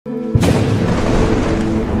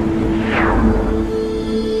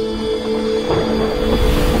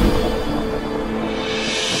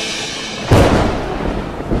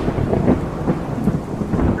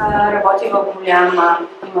има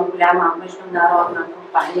голяма международна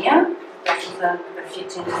компания, точно за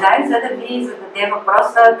графичен дизайн, за да ви зададе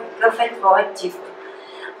въпроса какъв е твоят тип.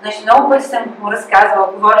 Значи, много пъти съм му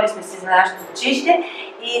разказвала, говорили сме си за нашето училище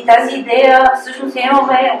и тази идея всъщност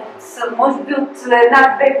имаме може би от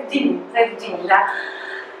 1-2 години. 2 години, да.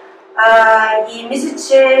 И мисля,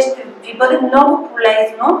 че ще ви бъде много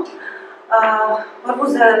полезно. Първо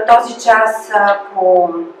за този час,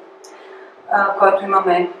 който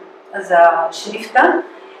имаме за шрифта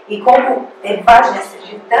и колко е важен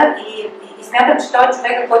шрифта и смятам, че той е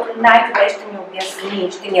човека, който най-добре ще ми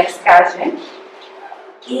обясни, ще ни разкаже.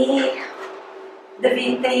 И да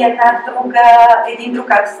видите и един друг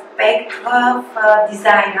аспект в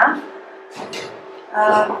дизайна,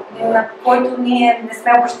 на който ние не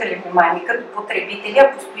сме обръщали внимание като потребители,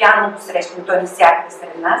 а постоянно го срещаме, той навсякъде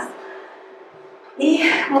сред нас. И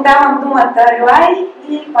му давам думата Люай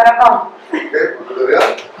и Парагон. Благодаря.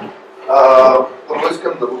 Първо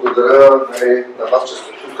искам да благодаря на вас, че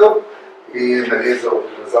сте тук и за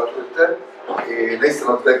организаторите. И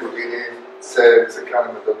наистина 2 години се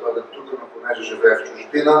каним да дойдем тук, но понеже живея в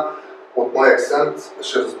чужбина, от мой акцент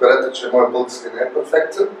ще разберете, че моят български не е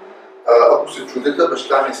перфектен. Ако се чудите,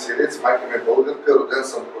 баща ми е сирийец, майка ми е българка, роден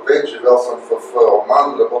съм в Кувейт, живял съм в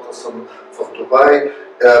Оман, работил съм в Дубай,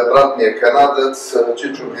 брат ми е канадец,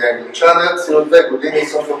 чичо ми е англичанец и от 2 години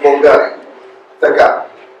съм в България. Така,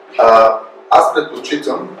 аз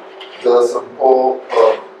предпочитам да съм по-полезен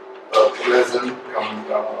към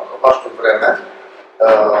вашето време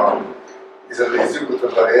и заради езиковата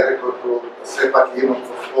бариера, която все пак имам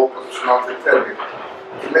в по-професионалните термини.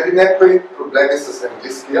 Има ли някои проблеми с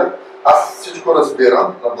английския? Аз всичко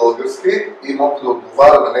разбирам на български и мога да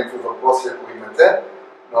отговаря на някакви въпроси, ако имате,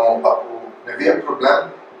 но ако не ви е проблем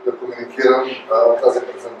да комуникирам тази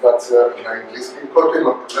презентация на английски, който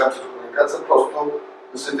има проблем с комуникация, просто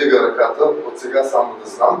да се дига ръката, от сега само да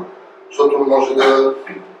знам, защото може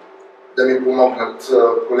да ми помогнат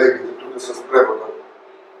колегите тук с превода.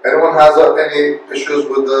 Anyone has any issues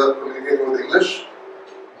with communicating with English?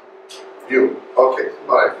 You? Okay,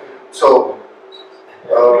 alright. So,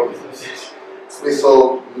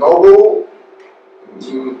 смисъл много,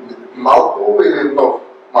 малко или много?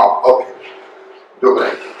 Малко, окей.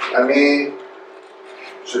 Добре. Ами,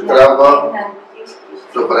 ще трябва...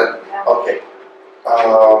 Добре, окей.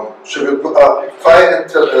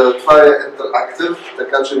 Това е интерактив,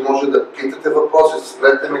 така че може да питате въпроси,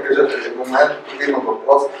 спрете ме, кажете в момент, тук има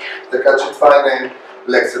въпрос, така че това не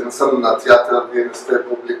лекция, не съм на театър, вие не сте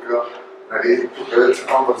публика, нали, тук е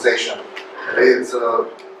conversation, нали, за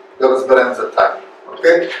да разберем за тая.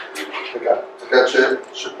 Окей? Така че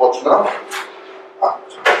ще почна.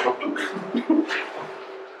 Ще почна тук.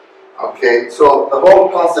 Okay, so the whole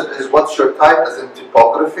concept is what's your type as in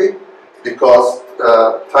typography, because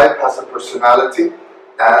type has a personality,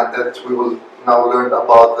 and that we will now learn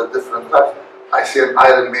about the different types. I see an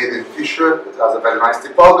Iron Maiden t-shirt, it has a very nice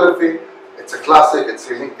typography, it's a classic, it's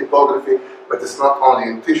a unique typography, but it's not only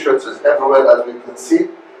in t-shirts, it's everywhere as we can see.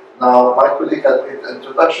 Now my colleague had made the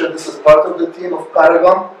introduction, this is part of the team of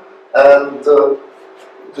Paragon, and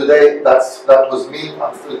today that was me,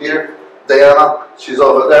 I'm still here, Diana, she's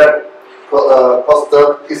over there, Costa,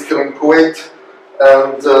 he's still in Kuwait,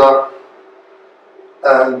 and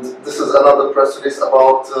this is another press release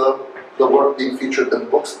about the work being featured in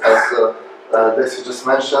books, as Daisy just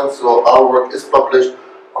mentioned. So our work is published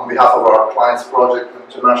on behalf of our client's project,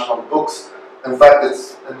 International Books. In fact, it's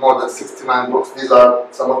in more than 69 books. These are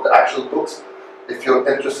some of the actual books. If you're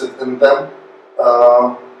interested in them,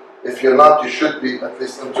 if you're not, you should be at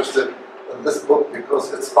least interested in this book,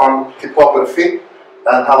 because it's on typography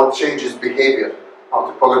and how it changes behavior, how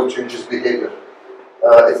typography changes behavior.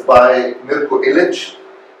 It's by Mirko Ilic,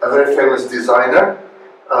 a very famous designer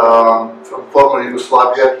from former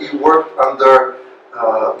Yugoslavia. He worked under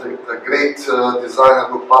the great designer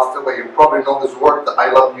who passed away. You probably know his work, the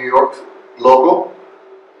I Love New York logo.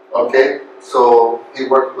 Okay, so he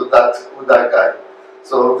worked with that guy.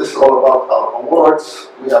 So this is all about our awards.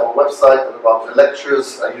 We have a website and about the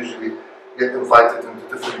lectures. I usually get invited into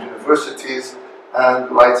different universities and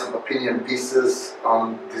write some opinion pieces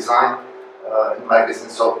on design in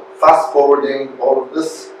magazines. So fast forwarding all of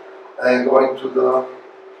this and going to the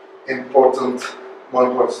more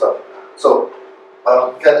important stuff. So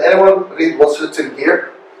can anyone read what's written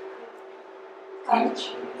here?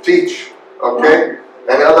 Teach. Teach. Okay.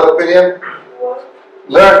 Any other opinion?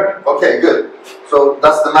 Learn. Okay, good. So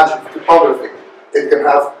that's the magic of typography. It can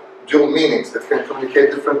have dual meanings. It can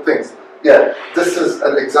communicate different things. Yeah, this is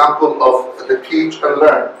an example of the teach and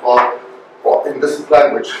learn, or in this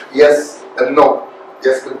language, yes and no.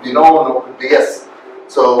 Yes could be no, no could be yes.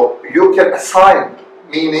 So you can assign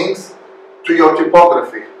meanings to your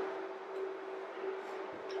typography.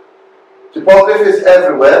 Typography is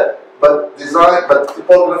everywhere, but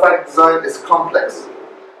typographic design is complex.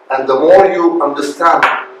 And the more you understand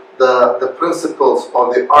the principles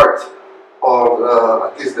or the art,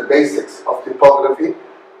 or at least the basics of typography,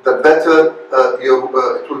 the better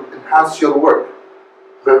it will enhance your work.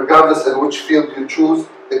 But regardless in which field you choose,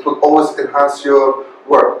 it will always enhance your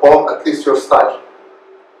work, or at least your style.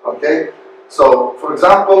 Okay? So, for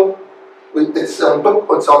example, it's on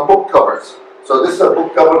book covers. So this is a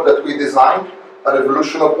book cover that we designed, a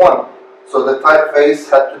revolution of one. So the typeface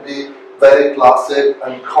had to be very classic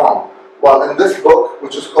and calm. While in this book,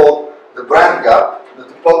 which is called The Brand Gap, the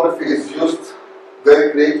typography is used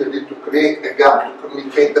very creatively to create a gap to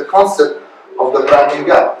communicate the concept of the branding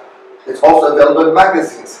gap. It's also available in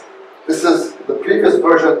magazines. This is the previous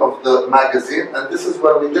version of the magazine, and this is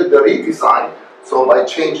when we did the redesign. So by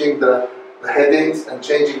changing the headings and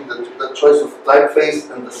changing the choice of typeface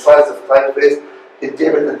and the size of typeface, it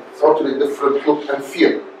gave it a totally different look and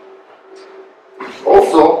feel.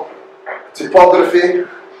 Also, typography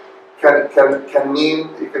can mean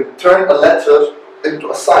you can turn a letter into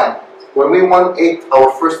a sign. When we won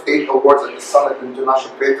our first 8 awards at the Summit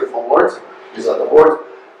International Creative Awards, these are the awards,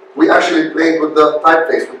 we actually played with the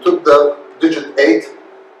typeface. We took the digit 8,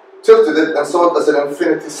 tilted it, and saw it as an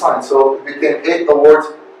infinity sign. So it became 8 awards,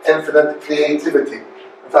 infinite creativity.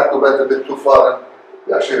 In fact, we went a bit too far and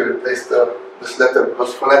we actually replaced this letter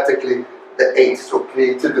because phonetically the 8, so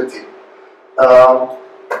creativity.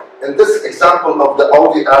 In this example of the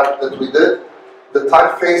Audi ad that we did, the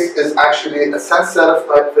typeface is actually a sans serif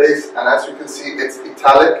typeface, and as you can see, it's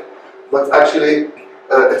italic, but actually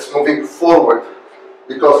it's moving forward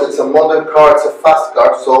because it's a modern car, it's a fast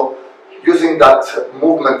car, so using that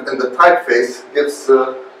movement in the typeface gives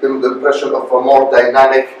the impression of a more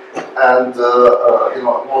dynamic and a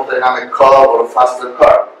more dynamic car or a faster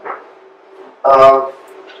car.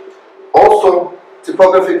 Also,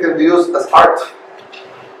 typography can be used as art.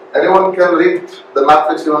 Anyone can read the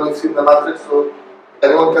Matrix? You only seen the Matrix, so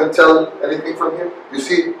anyone can tell anything from here? You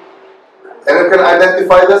see? Anyone can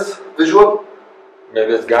identify this visual?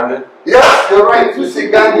 Maybe it's Gandhi? Yes, you're right. You see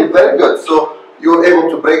Gandhi, very good. So you're able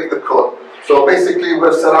to break the code. So basically,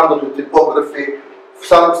 we're surrounded with typography.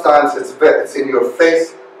 Sometimes it's in your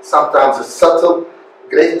face. Sometimes it's subtle.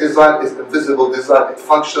 Great design is invisible design. It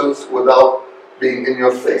functions without being in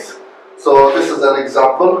your face. So this is an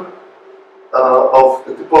example of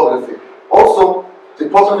the typography. Also,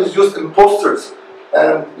 typography is used in posters,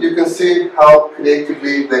 and you can see how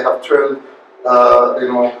creatively they have turned,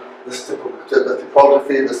 the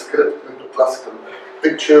typography, the script into classical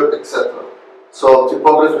picture, etc. So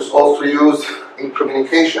typography is also used in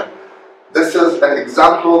communication. This is an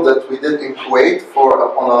example that we did in Kuwait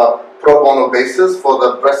on a pro bono basis for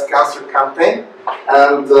the breast cancer campaign.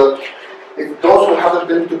 And if those who haven't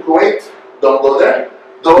been to Kuwait, don't go there.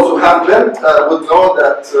 Those who have been would know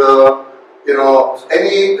that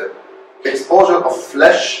any exposure of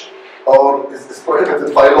flesh is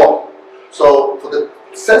prohibited by law. So for the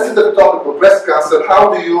sensitive topic of breast cancer,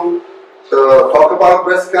 how do you talk about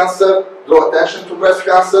breast cancer, draw attention to breast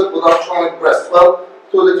cancer without showing breast? Well,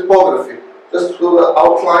 through the typography. Just through the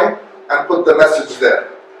outline and put the message there.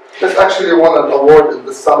 This actually won an award in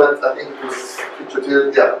the summit. I think it was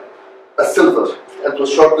featured here, a silver. It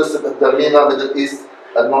was shortlisted at the MENA, Middle East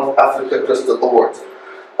and North Africa Crystal Awards.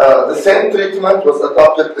 The same treatment was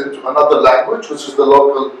adopted into another language, which is the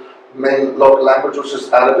main local language, which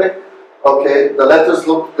is Arabic. Okay, the letters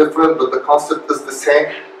look different, but the concept is the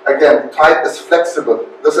same. Again, type is flexible.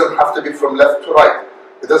 It doesn't have to be from left to right.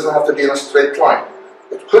 It doesn't have to be in a straight line.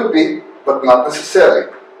 It could be, but not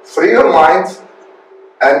necessarily. Free your mind,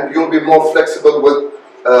 and you'll be more flexible with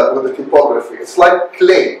the typography. It's like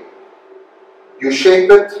clay. You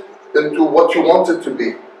shape it into what you want it to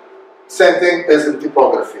be. Same thing is in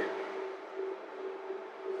typography.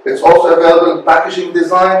 It's also available in packaging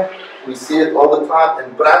design. We see it all the time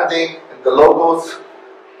in branding, in the logos,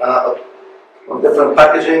 on different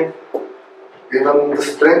packaging. Even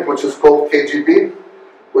the print, which is called KGB,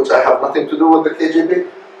 which I have nothing to do with the KGB.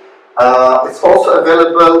 It's also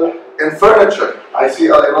available in furniture. I've seen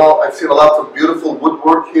a lot of beautiful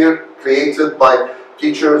woodwork here, created by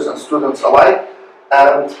teachers and students alike.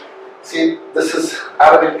 And see, this is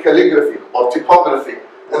Arabic calligraphy or typography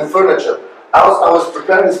in furniture. As I was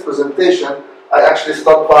preparing this presentation, I actually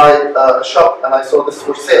stopped by a shop and I saw this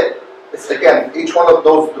for sale. It's again, each one of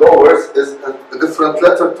those drawers is a different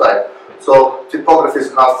letter type. So typography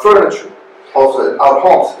is in our furniture, also in our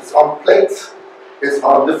homes. It's on plates, it's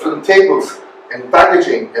on different tables, in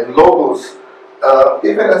packaging, in logos,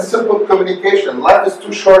 even in simple communication, life is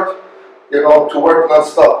too short, to work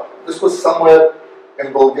non-stop. This was somewhere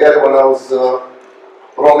in Bulgaria when I was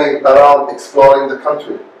roaming around, exploring the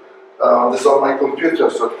country. This is on my computer,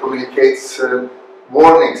 so it communicates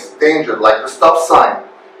warnings, danger, like the stop sign,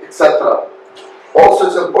 etc. Also,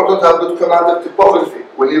 it's important to have good command of typography.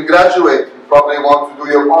 When you graduate, you probably want to do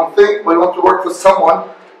your own thing, but you want to work for someone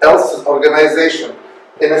else's organization.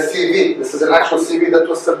 In a CV, this is an actual CV that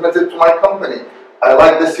was submitted to my company. I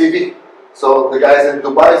like the CV. So the guys in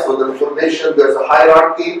Dubai, so the information, there's a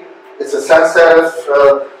hierarchy, it's a sans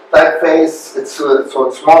serif typeface, so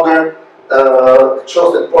it's modern, it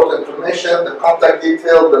shows the important information, the contact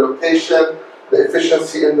detail, the location, the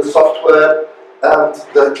efficiency in the software, and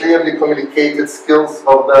the clearly communicated skills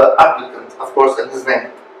of the applicant, of course, and his name.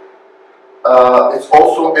 It's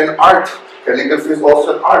also in art. Calligraphy is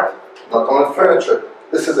also in art, not only furniture.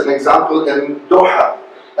 This is an example in Doha,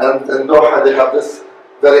 and in Doha they have this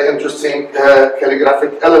very interesting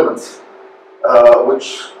calligraphic elements,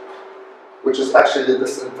 which is actually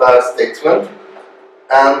this entire statement.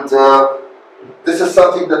 And this is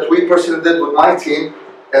something that we personally did with my team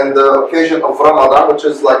in the occasion of Ramadan, which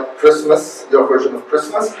is like Christmas, your version of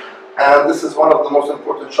Christmas. And this is one of the most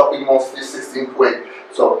important shopping malls, 316 Kuwait.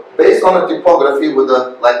 So based on a typography with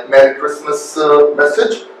a Merry Christmas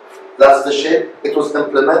message, that's the shape. It was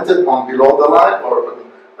implemented on below the line or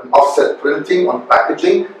an offset printing on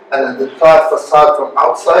packaging, and in the entire facade from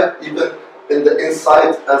outside, even in the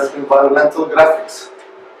inside as environmental graphics.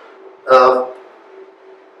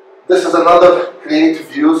 This is another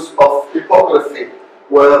creative use of typography,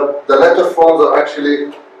 where the letter forms are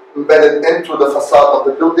actually embedded into the facade of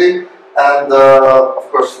the building, and of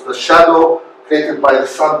course the shadow created by the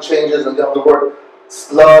sun changes, and you have the word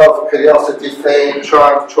love, curiosity, fame,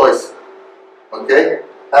 charm, choice. Okay?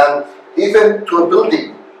 And even to a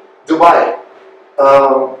building, Dubai.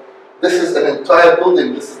 This is an entire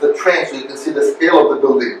building. This is the train, so you can see the scale of the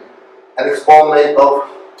building. And it's all made of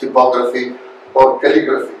typography or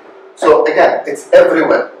calligraphy. So again, it's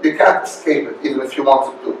everywhere. You can't escape it, even if you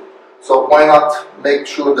wanted to. So why not make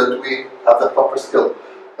sure that we have the proper skill?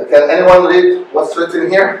 Can anyone read what's written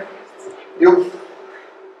here? You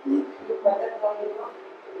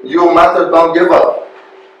matter, don't give up.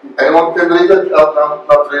 Anyone can read it? No,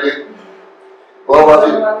 not really. What about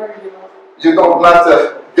you? You don't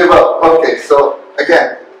matter, give up. Okay, so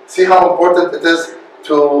again, see how important it is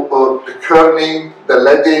to the kerning, the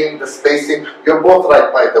leading, the spacing. You're both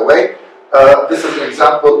right, by the way. This is an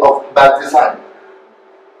example of bad design.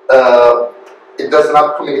 It does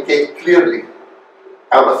not communicate clearly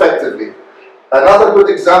and effectively. Another good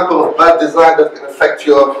example of bad design that can affect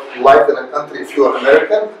your life in a country if you are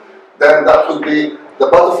American, then that would be the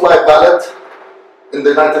butterfly ballot in the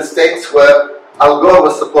United States, where Al Gore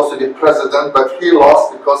was supposed to be president, but he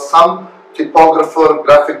lost because some typographer,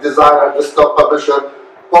 graphic designer, desktop publisher,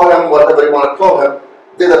 poem, whatever you want to call him,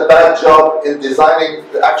 did a bad job in designing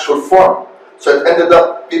the actual form. So it ended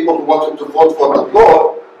up people who wanted to vote for Al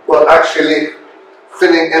Gore were actually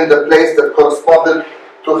filling in the place that corresponded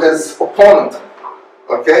to his opponent.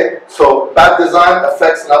 Okay? So bad design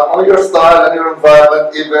affects not only your style and your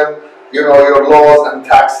environment, even your laws and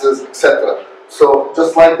taxes, etc. So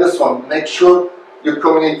just like this one, make sure you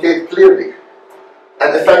communicate clearly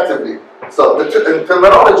and effectively. So in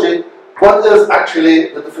terminology, what is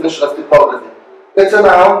actually the definition of typography? It's a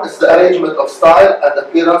noun, it's the arrangement of style and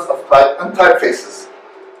appearance of type and typefaces.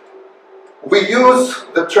 We use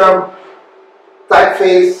the term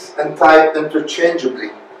typeface and type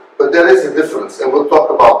interchangeably, but there is a difference, and we'll talk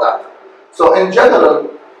about that. So in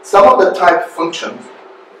general, some of the type functions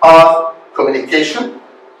are communication,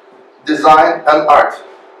 design, and art.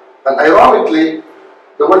 And ironically,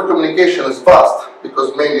 the word communication is vast,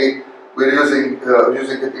 because mainly we're using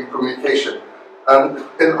it in communication. And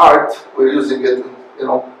in art, we're using it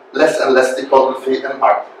in less and less typography and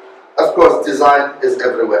art. Of course, design is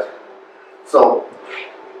everywhere. So,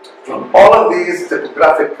 from all of these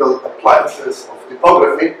typographical appliances of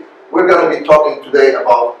typography, we're going to be talking today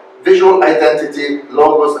about visual identity,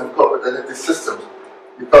 logos, and corporate identity systems.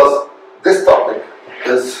 Because this topic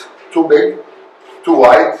is too big, too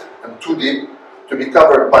wide, and too deep to be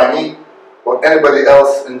covered by me or anybody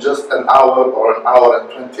else in just an hour or an hour and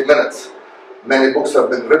 20 minutes. Many books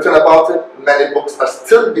have been written about it. Many books are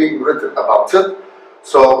still being written about it.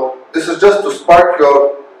 So this is just to spark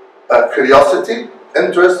your curiosity,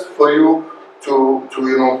 interest for you to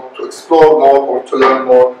explore more or to learn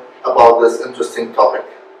more about this interesting topic.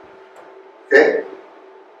 Okay?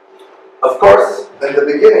 Of course, in the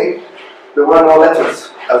beginning, there were no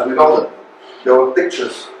letters as we know them. There were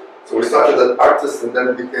pictures. So we started as artists and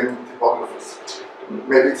then became typographers.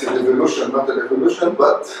 Maybe it's a devolution, not an evolution,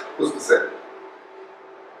 but who's to say?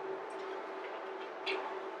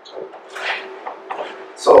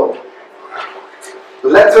 So,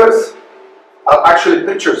 letters are actually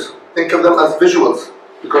pictures. Think of them as visuals,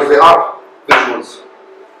 because they are visuals.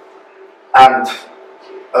 And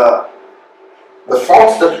the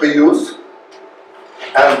fonts that we use,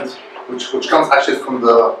 and which comes actually from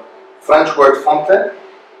the French word fonte,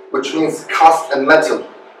 which means cast in metal.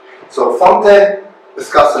 So fonte is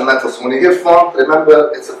cast in metal. So when you hear font,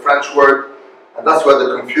 remember it's a French word, and that's where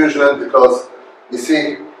the confusion, because you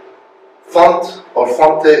see, font or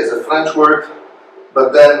fonte is a French word,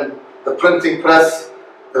 but then the printing press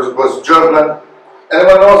was German.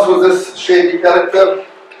 Anyone knows who this shady character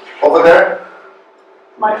over there?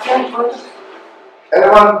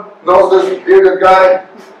 Anyone knows this bearded guy?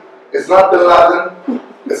 It's not Bin Laden,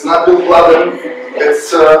 it's not Bin Laden,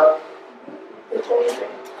 it's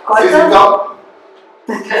Zizi Top.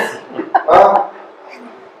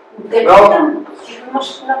 No?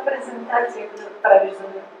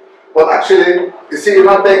 Well, actually, you see, you're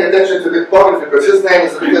not paying attention to the typography because his name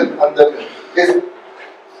is written under is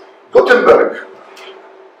Gutenberg.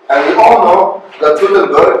 And we all know that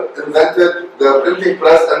Gutenberg invented the printing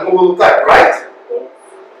press and movable type, right? Yes.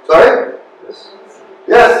 Sorry? Yes.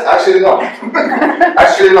 Yes, actually not.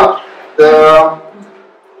 Actually not. The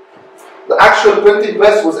actual printing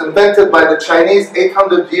press was invented by the Chinese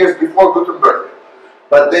 800 years before Gutenberg.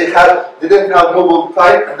 But they didn't have movable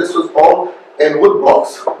type, and this was all in wood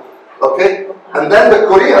blocks. Okay? And then the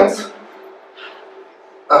Koreans,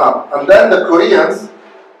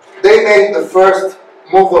 they made the first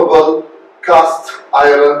movable cast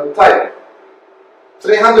iron type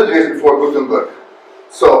 300 years before Gutenberg.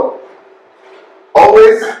 So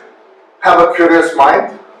always have a curious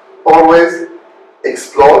mind, always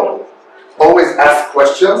explore, always ask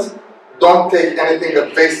questions, don't take anything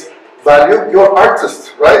at face value. You're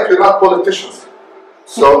artists, right? You're not politicians.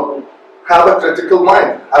 So have a critical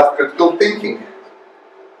mind, have critical thinking.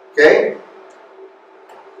 Okay?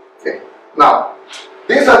 Okay. Now,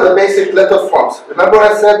 these are the basic letter forms. Remember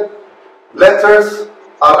I said letters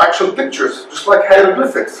are actual pictures, just like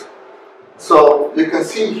hieroglyphics. So you can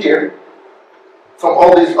see here from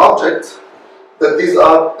all these objects that these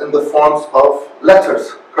are in the forms of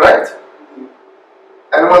letters, correct?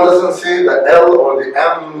 Anyone doesn't see the L or the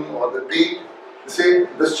M or the B? You see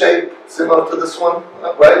this shape similar to this one,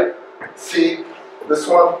 right? C, this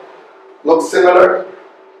one looks similar.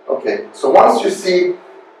 Okay, so once you see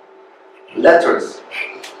letters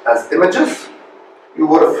as images, you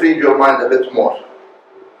would have freed your mind a bit more.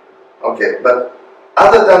 Okay, but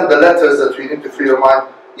other than the letters that you need to free your mind,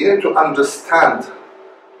 you need to understand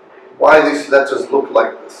why these letters look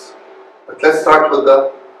like this. But let's start with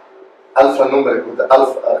the alphanumeric, with the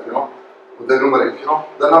alpha, with the numeric,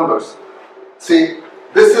 the numbers. See,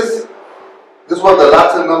 this were the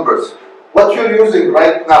Latin numbers. What you're using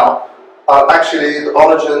right now are actually, the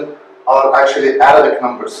origin are actually Arabic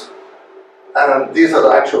numbers. And these are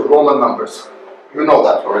the actual Roman numbers. You know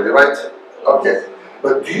that already, right? Okay.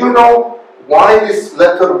 But do you know why this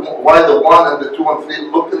letter, why the 1 and the 2 and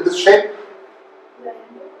 3 look in this shape?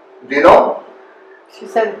 Do you know? She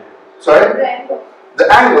said. Sorry? The angle.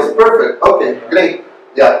 The angle is perfect. Okay, great.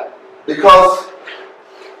 Yeah. Because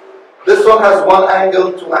this one has 1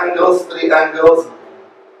 angle, 2 angles, 3 angles,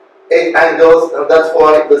 8 angles, and that's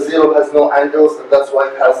why the 0 has no angles, and that's why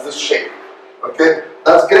it has this shape. Okay?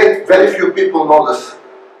 That's great. Very few people know this.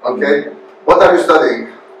 Okay? What are you studying?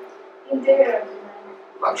 Interior.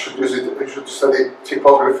 You should study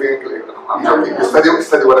typography. I'm joking. You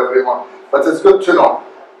study whatever you want. But it's good to know.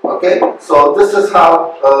 Okay? So this is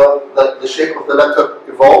how the shape of the letter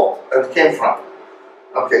evolved and came from.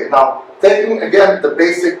 Okay, now taking again the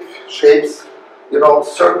basic shapes,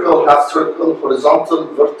 circle, half circle,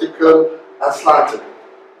 horizontal, vertical, and slanted.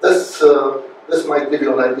 This might give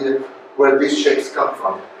you an idea where these shapes come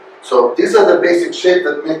from. So these are the basic shapes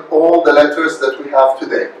that make all the letters that we have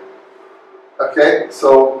today. Okay,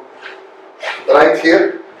 so right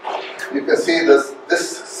here, you can see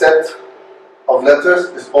this set of letters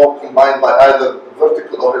is all combined by either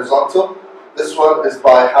vertical or horizontal. This one is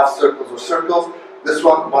by half circles or circles. This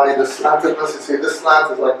one by the slantedness. You see this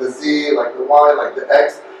slant is like the Z, like the Y, like the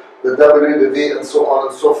X, the W, the V, and so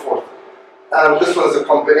on and so forth. And this one is a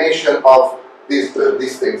combination of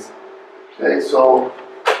these things. Okay, so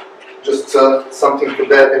just something to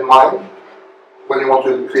bear in mind when you want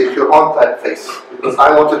to create your own typeface. Because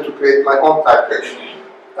I wanted to create my own typeface.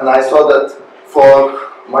 And I saw that for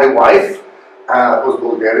my wife, who's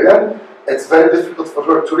Bulgarian, it's very difficult for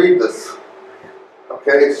her to read this.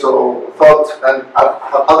 Okay, so thought, and I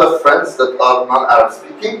have other friends that are non-Arab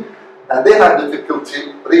speaking, and they had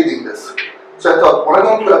difficulty reading this. So I thought, why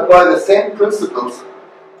don't we apply the same principles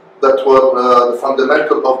that were the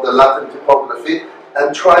fundamental of the Latin typography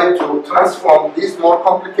and try to transform these more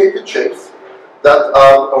complicated shapes that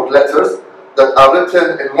are, or letters, that are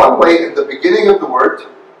written in one way in the beginning of the word,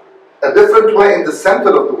 a different way in the center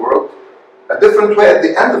of the word, a different way at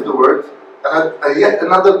the end of the word, and yet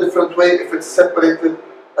another different way if it's separated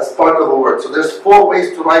as part of a word. So there's 4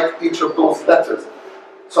 ways to write each of those letters.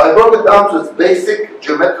 So I broke it down to its basic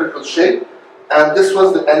geometrical shape, and this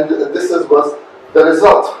was was the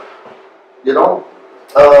result. You know,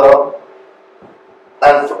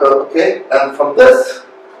 and from this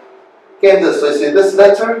came this. So you see, this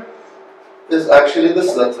letter is actually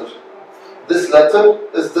this letter. This letter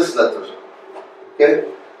is this letter. Okay,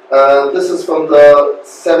 this is from the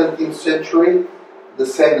 17th century. The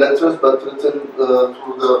same letters, but written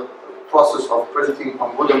through the process of printing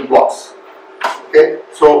on wooden blocks. Okay,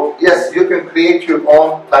 so yes, you can create your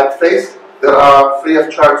own typeface. There are free of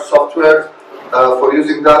charge software for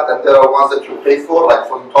using that, and there are ones that you pay for, like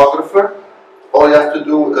photographer. All you have to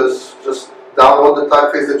do is just download the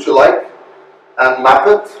typeface that you like and map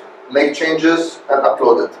it, make changes, and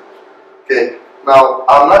upload it. Okay. Now,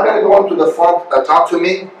 I'm not going to go into the font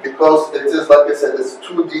anatomy because it is, like I said, it's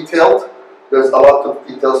too detailed. There's a lot of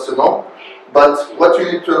details to know. But what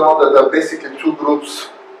you need to know that there are basically 2 groups,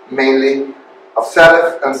 mainly, of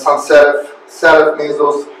serif and sans serif. Serif means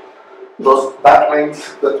those bat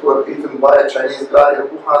wings that were eaten by a Chinese guy in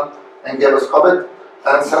Wuhan and gave us COVID,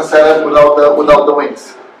 and sans serif without the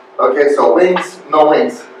wings. Okay, so wings, no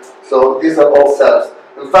wings. So these are all serifs.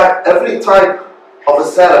 In fact, every type of a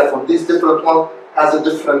serif from these different ones has a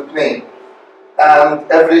different name, and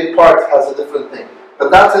every part has a different name.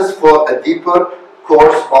 But that is for a deeper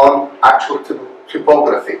course on actual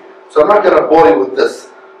typography. So I'm not going to bore you with this.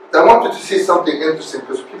 But I want you to see something interesting,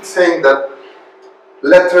 because we keep saying that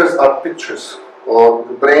letters are pictures, or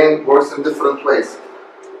the brain works in different ways.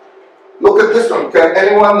 Look at this one. Can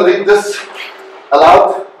anyone read this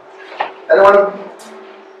aloud? Anyone?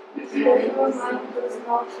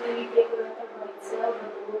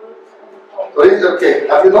 Okay.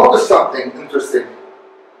 Have you noticed something interesting?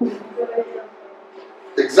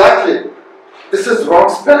 Exactly. This is wrong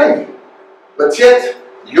spelling. But yet,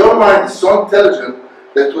 your mind is so intelligent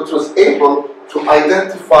that it was able to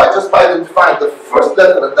identify, just by identifying the first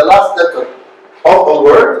letter and the last letter of a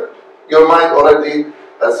word, your mind already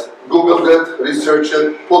has Googled it, researched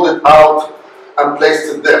it, pulled it out, and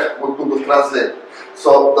placed it there with Google Translate.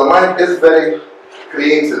 So the mind is very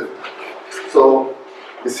creative. So,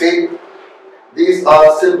 you see, these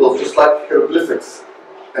are symbols, just like hieroglyphics.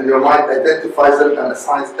 And your mind identifies them and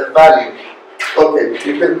assigns a value. Okay,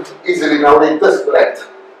 you can easily now read this, correct?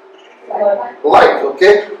 Light,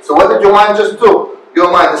 okay? So what did your mind just do?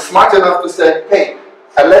 Your mind is smart enough to say, hey,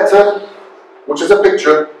 a letter, which is a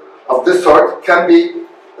picture of this sort, can be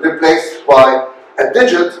replaced by a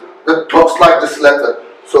digit that looks like this letter.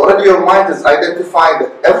 So already your mind is identifying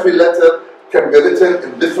that every letter can be written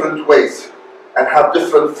in different ways and have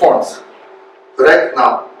different forms. Correct?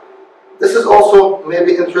 Now, this is also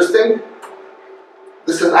maybe interesting.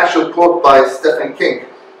 This is an actual quote by Stephen King.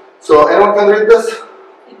 So anyone can read this?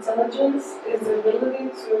 Intelligence is the ability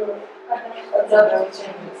to adapt to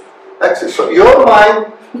changes. Excellent. So your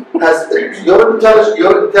mind has, your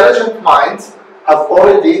intelligent minds have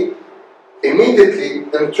already immediately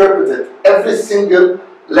interpreted every single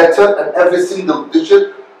letter and every single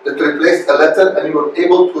digit that replaced a letter, and you were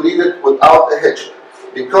able to read it without a hitch,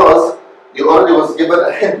 because you already was given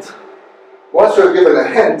a hint. Once you're given a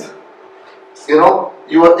hint, you know,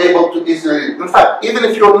 you are able to easily read. In fact, even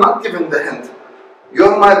if you're not given the hint,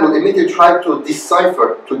 your mind will immediately try to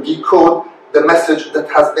decipher, to decode the message that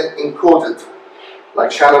has been encoded.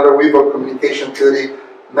 Like Shannon Weaver communication theory,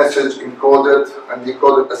 message encoded and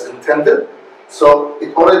decoded as intended. So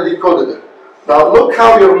it already decoded it. Now look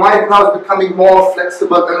how your mind now is becoming more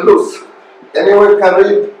flexible and loose. Anyone can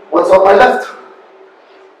read what's on my left?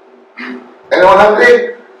 Anyone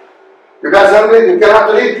hungry? You guys hungry? You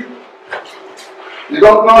cannot read? You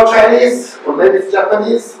don't know Chinese? Or maybe it's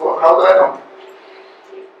Japanese? Or how do I know?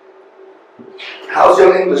 How's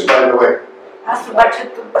your English, by the way? Аз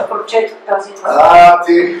обаче тук прочетох този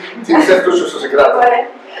Ти не се включваш с играта.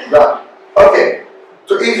 Да. Okay.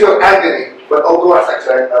 To ease your agony, but although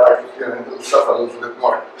actually I like to suffer a little bit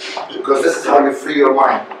more, because this is how you free your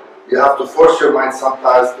mind. You have to force your mind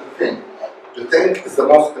sometimes to think. To think is the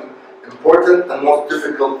most important and most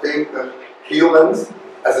difficult thing that humans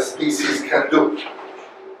as a species can do.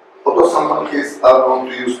 Although some monkeys are known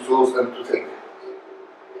to use tools and to think.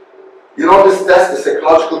 You know this test, the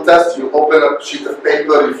psychological test, you open a sheet of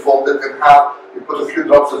paper, you fold it in half, you put a few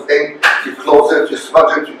drops of ink, you close it, you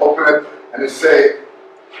smudge it, you open it, and you say,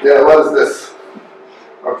 yeah, what is this?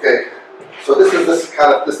 Okay, so this is this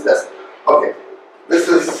kind of this test. Okay, this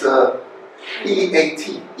is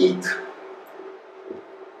E-A-T, eat.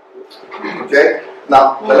 Okay,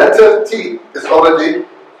 now the letter T is already,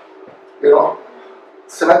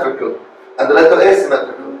 symmetrical, and the letter A is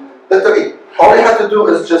symmetrical. Letter E, all you have to do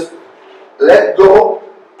is just let go,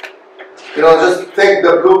 just take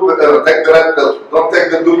the blue pill, take the red pill, don't take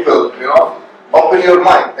the blue pill, open your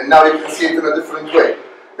mind, and now you can see it in a different way.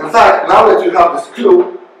 In fact, now that you have this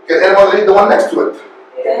clue, can anyone read the one next to it?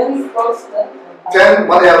 10 10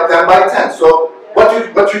 by 10. So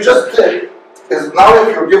what you just did is now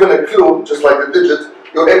if you're given a clue, just like the digits,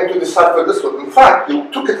 you're able to decipher this one. In fact, you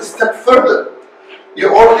took it a step further. You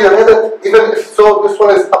already read it, even if so this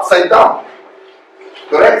one is upside down.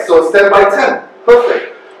 Correct? So it's 10 by 10.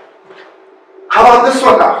 Perfect. How about this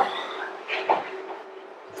one now?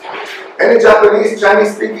 Any Japanese,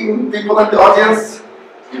 Chinese speaking people in the audience?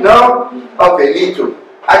 No? Okay, me too.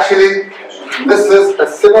 Actually, this is a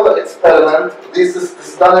similar experiment. This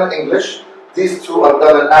is done in English. These two are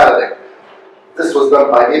done in Arabic. This was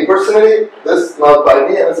done by me personally. This not by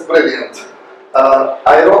me, and it's brilliant.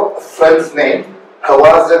 I wrote a friend's name,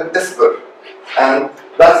 Hawazin Isber, and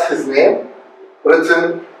that's his name,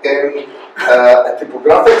 written in a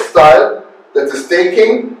typographic style that is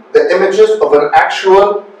taking the images of an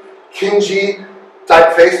actual Kinji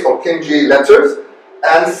typeface or Kinji letters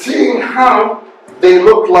and seeing how they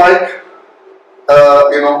look like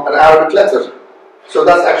an Arabic letter. So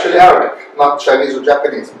that's actually Arabic, not Chinese or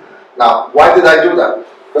Japanese. Now, why did I do that?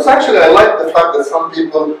 Because actually I like the fact that some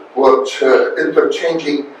people were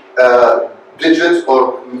interchanging digits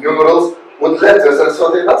or numerals with letters, and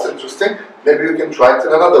so that's interesting. Maybe you can try it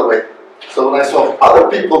in another way. So when I saw other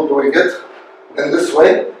people doing it in this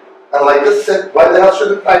way, and like this, said, why the hell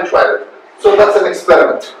shouldn't I try it? So that's an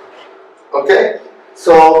experiment. Okay?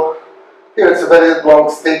 So here it's a very long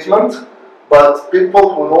statement, but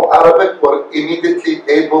people who know Arabic were immediately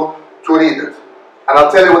able to read it. And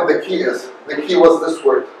I'll tell you what the key is. The key was this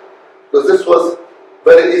word. Because this was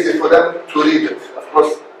very easy for them to read it. Of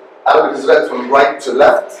course, Arabic is read from right to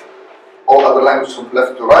left. All other languages from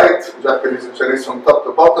left to right. Japanese and Chinese from top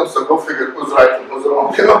to bottom. So go figure who's right and who's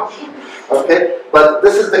wrong, Okay? But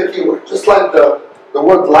this is the key word. Just like the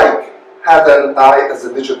word like had an I as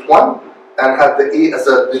a digit 1 and had the E as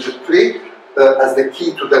a digit 3 as the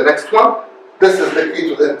key to the next one. This is the key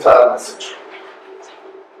to the entire message.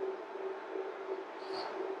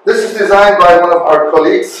 This is designed by one of our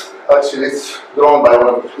colleagues. Actually, it's drawn by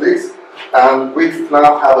one of the colleagues. And we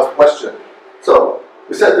now have a question. So,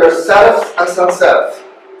 we said there's serifs and sans serifs.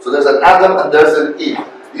 So there's an Adam and there's an Eve.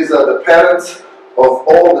 These are the parents of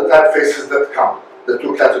all the typefaces that come, the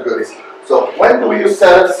two categories. So when do we use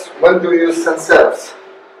serifs? When do we use sans serifs?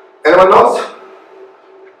 Anyone knows?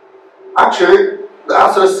 Actually, the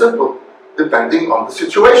answer is simple. Depending on the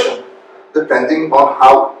situation. Depending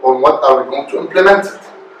on what are we going to implement it.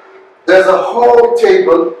 There's a whole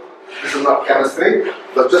table. This is not chemistry,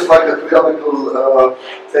 but just like the periodical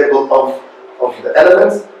table of the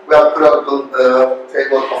elements, we have a periodical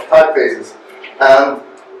table of typefaces. And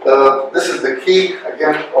this is the key,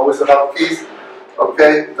 again, always about keys.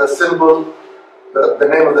 Okay, the symbol, the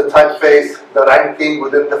name of the typeface, the ranking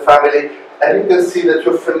within the family, and you can see that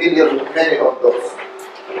you're familiar with many of those.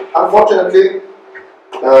 Unfortunately,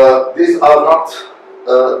 these are not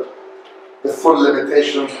the full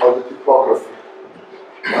limitations of the typography.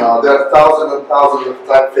 There are thousands and thousands of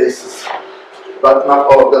typefaces, but not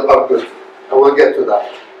all of them are good. I will get to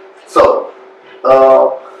that. So,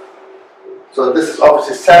 so this is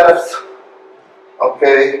obviously serifs.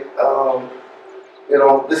 Okay,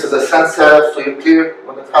 this is a sans serif, so you're clear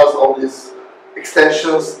when it has all these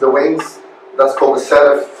extensions, the wings. That's called a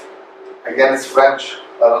serif. Again, it's French.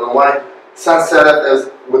 I don't know why. Sans serif is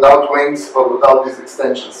without wings or without these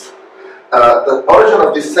extensions. The origin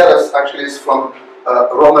of these serifs actually is from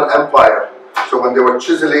Roman Empire. So when they were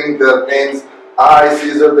chiseling their names, I,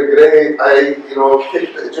 Caesar the Great, I,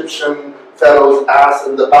 kicked the Egyptian pharaoh's ass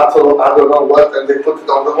in the battle, I don't know what, and they put it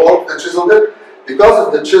on the wall, they chiseled it. Because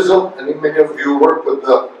of the chisel, and many of you work with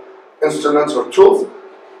the instruments or tools,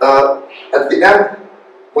 at the end,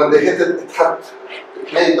 when they hit it,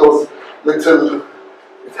 it made those little,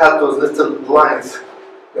 it had those little lines,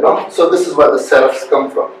 So this is where the serifs come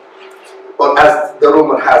from, or as the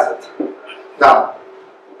rumor has it. Now,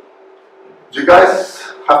 do you guys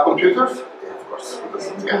have computers? Yeah, of course.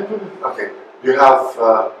 Yeah. Okay. Do you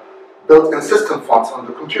have built-in system fonts on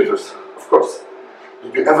the computers? Of course.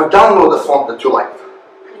 Did you ever download a font that you liked?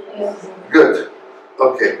 Yes. Good.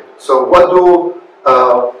 Okay. So what do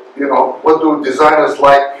what do designers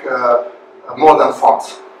like more than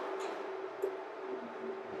fonts?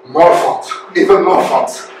 More fonts, even more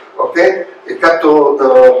fonts. Okay? И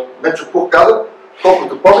както Мечо Пух каза,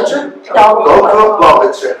 колкото повече, толкова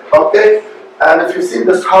повече. Okay? And if you've seen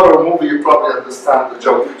this horror movie, you probably understand the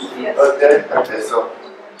joke. Yes. Okay? Okay, so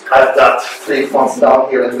I've got 3 fonts down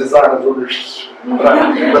here and designers will be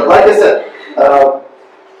right. But like I said,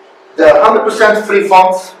 there are 100% free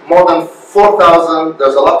fonts, more than 4,000.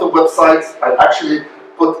 There's a lot of websites. I actually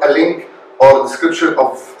put a link or a description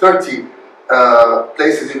of 30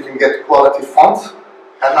 places you can get quality fonts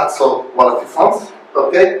and not so quality fonts.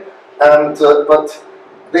 Okay, and but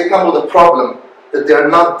they come with a problem that they are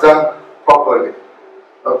not done properly.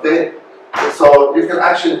 Okay, so you can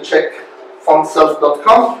actually check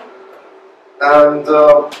fontself.com. And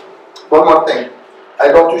one more thing, I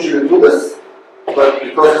don't usually do this, but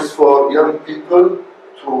because it's for young people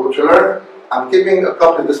to learn, I'm keeping a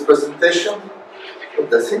copy of this presentation. Put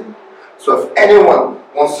this in. So if anyone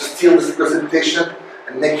wants to steal this presentation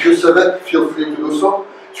and make use of it, feel free to do so.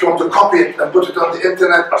 If you want to copy it and put it on the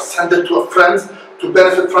internet or send it to a friend to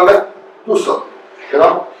benefit from it, do so. You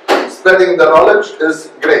know, spreading the knowledge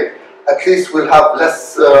is great. At least we'll have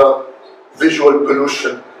less visual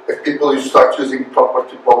pollution if people start using proper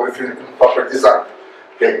typography and proper design.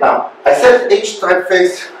 Okay, now, I said each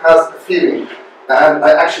typeface has a feeling. And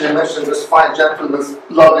I actually mentioned this fine gentleman's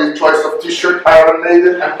lovely choice of t-shirt, Iron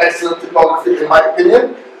Maiden, and excellent typography in my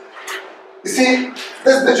opinion. You see,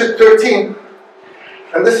 this digit 13,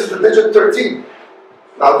 and this is the digit 13.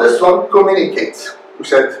 Now this one communicates. We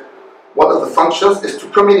said one of the functions is to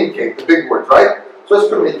communicate, the big word, right? So it's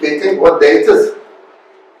communicating what day it is.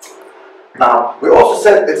 Now, we also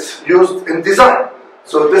said it's used in design.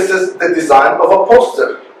 So this is the design of a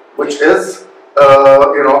poster, which is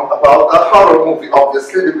about a horror movie,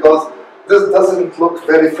 obviously, because this doesn't look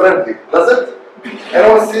very friendly, does it? If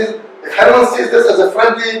anyone sees this as a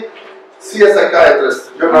friendly, see a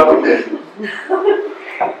psychiatrist. You're not okay.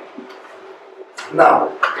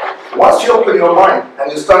 Now, once you open your mind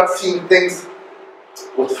and you start seeing things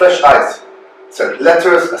with fresh eyes, so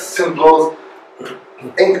letters as symbols,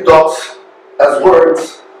 ink dots as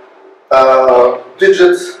words,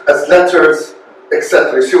 digits as letters,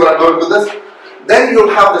 etc. You see what I'm going with this? Then you'll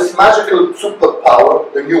have this magical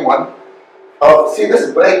superpower, the new one, of, see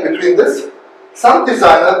this break between this? Some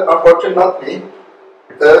designer, unfortunately not me,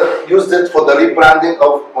 used it for the rebranding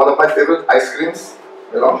of one of my favorite ice creams,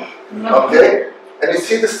 okay? And you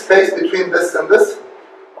see the space between this and this?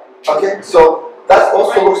 Okay, so that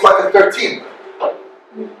also looks like a 13.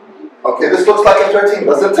 Okay, this looks like a 13,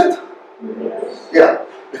 doesn't it? Yeah,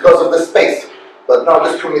 because of the space. But now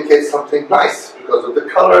this communicates something nice, because of the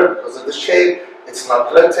color, because of the shape, it's not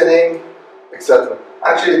threatening, etc.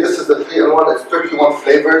 Actually, this is the 3-in-1, it's 31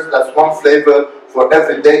 flavors, that's one flavor for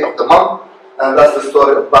every day of the month, and that's the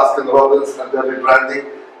story of Baskin-Robbins and their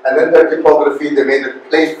rebranding. And in their typography, they made it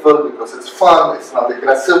playful because it's fun, it's not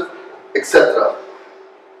aggressive, etc.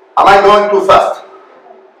 Am I going too fast?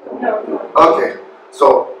 No. Okay,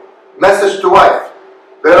 so message to wife.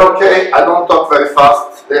 They're okay, I don't talk very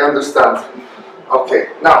fast, they understand. Okay,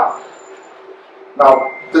 now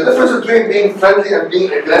the difference between being friendly and being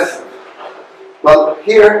aggressive. Well,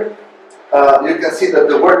 here you can see that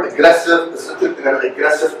the word aggressive is written in an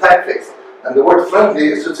aggressive typeface, and the word friendly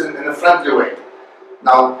is written in a friendly way.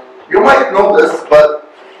 Now, you might know this, but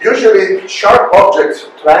usually sharp objects,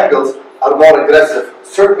 triangles, are more aggressive.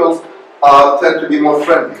 Circles tend to be more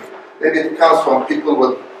friendly. Maybe it comes from people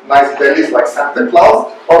with nice bellies like Santa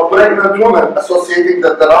Claus, or pregnant women associating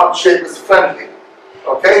that the round shape is friendly.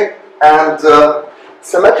 Okay? And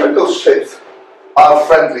symmetrical shapes are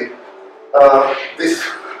friendly. These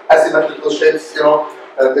asymmetrical shapes,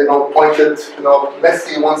 pointed,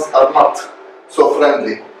 messy ones are not so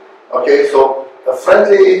friendly. Okay, so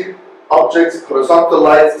friendly objects, horizontal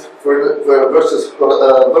lines versus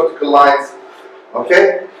vertical lines.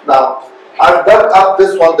 Okay, now I've dug up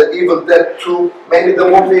this one, The Evil Dead 2, maybe the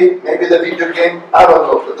movie, maybe the video game, I don't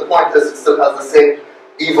know, but the point is it still has the same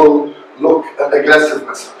evil look and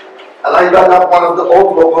aggressiveness. And I dug up one of the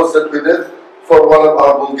old logos that we did for one of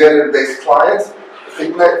our Bulgarian-based clients,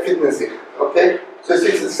 Fitnessy. Okay, so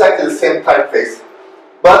it's exactly the same typeface,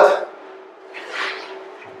 but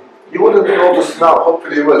you wouldn't notice now.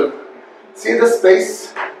 Hopefully you will. See the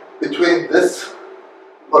space between this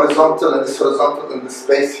horizontal and this horizontal and this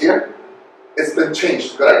space here? It's been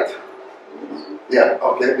changed, correct? Yeah.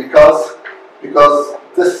 Okay, because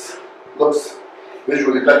this looks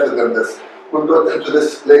visually better than this. We'll go into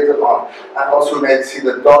this later on. And also you may see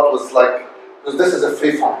the dot was like, because this is a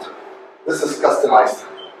free font. This is customized.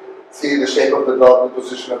 See the shape of the dot, the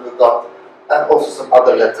position of the dot, and also some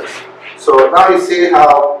other letters. So now you see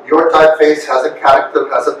how your typeface has a character,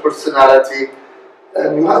 has a personality,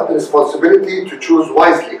 and you have the responsibility to choose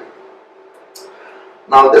wisely.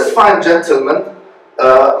 Now this fine gentleman,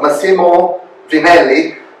 Massimo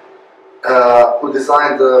Vinelli, who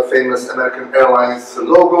designed the famous American Airlines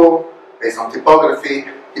logo based on typography,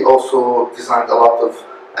 he also designed a lot of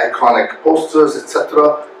iconic posters,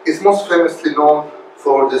 etc. He's most famously known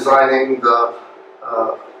for designing the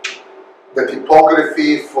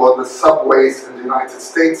typography for the subways in the United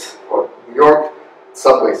States, or New York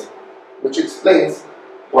subways, which explains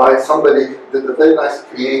why somebody did a very nice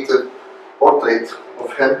creative portrait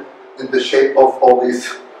of him in the shape of all these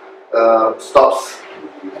stops,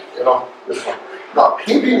 you know, this one. Now,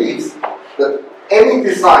 he believes that any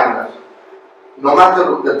designer, no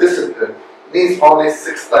matter the discipline, needs only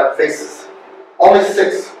 6 typefaces. Only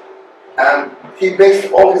 6. And he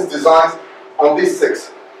based all his designs on these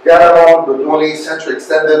 6. Garamond, Bedouini, Century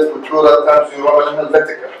Extended, Futura, Times New Roman, and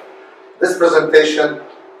Helvetica. This presentation,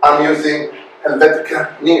 I'm using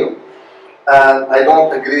Helvetica Neo. And I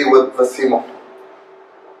don't agree with Massimo.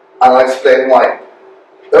 And I'll explain why.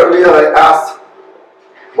 Earlier I asked,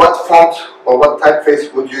 what font or what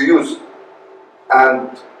typeface would you use?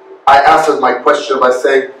 And I answered my question by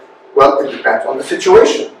saying, well, it depends on the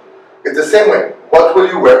situation. It's the same way. What will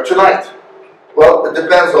you wear tonight? Well, it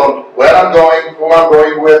depends on where I'm going, who I'm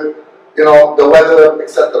going with, you know, the weather,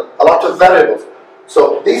 etc. A lot of variables.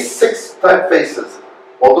 So these 6 typefaces,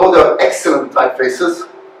 although they're excellent typefaces,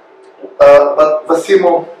 but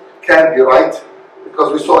Massimo can be right,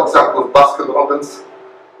 because we saw example of Baskin-Robbins,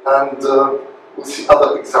 and we'll see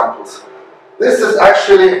other examples. This is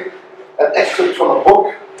actually an excerpt from a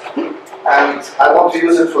book, and I want to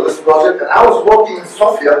use it for this project. And I was walking in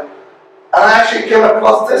Sofia, and I actually came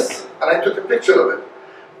across this, and I took a picture of it.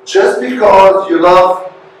 Just because you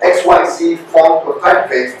love XYZ font or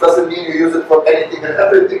typeface doesn't mean you use it for anything and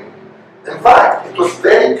everything. In fact, it was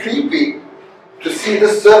very creepy to see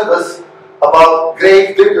this service about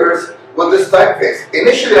grave diggers with this typeface.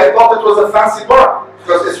 Initially, I thought it was a fancy bar,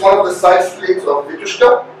 because it's one of the side streets of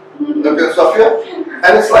Vitushka, in Sofia.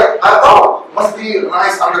 And it's like, oh, must be a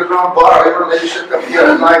nice underground bar. You know, maybe you should come here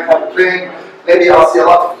at night, have a drink. Maybe I'll see a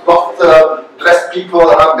lot of dressed people,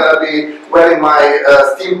 and I'm going to be wearing my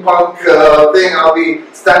steampunk thing. I'll be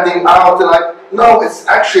standing out, and like, no, it's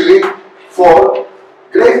actually for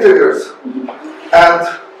grave diggers and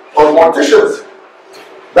or morticians.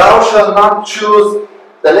 Thou shalt not choose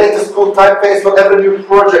the latest cool typeface for every new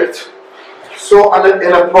project. So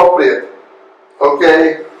inappropriate.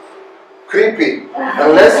 Okay? Creepy.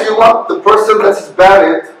 Unless you want the person that's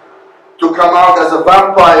buried to come out as a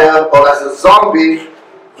vampire or as a zombie,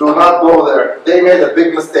 do not go there. They made a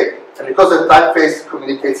big mistake. And because the typeface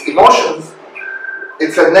communicates emotions,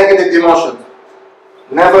 it's a negative emotion.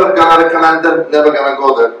 Never gonna recommend them, never gonna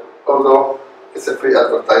go there. Although it's a free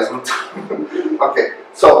advertisement. Okay,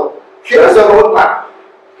 so here's a roadmap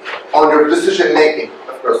on your decision making.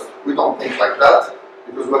 Of course, we don't think like that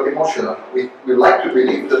because we're emotional. We like to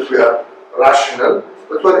believe that we are rational,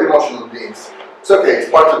 but we're emotional beings. It's okay, it's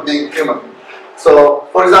part of being human. So,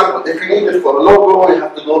 for example, if you need it for a logo, you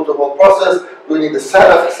have to go through the whole process. We need the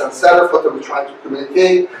serif, sans serif, what are we trying to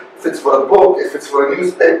communicate? If it's for a book, if it's for a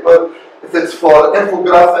newspaper, if it's for an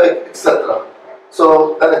infographic, etc.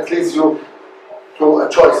 So then it leads you to a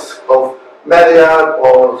choice of Marriott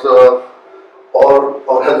or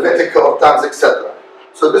Helvetica or Times, etc.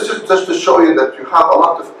 So this is just to show you that you have a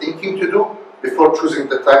lot of thinking to do before choosing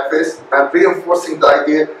the typeface and reinforcing the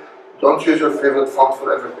idea, don't use your favorite font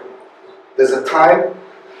for everything. There's a time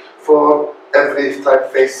for every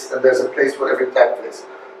typeface and there's a place for every typeface.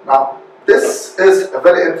 Now, this is a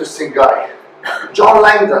very interesting guy. John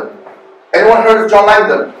Langdon. Anyone heard of John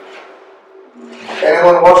Langdon?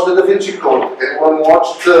 Anyone watched the Da Vinci Code? Anyone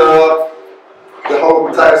watched the whole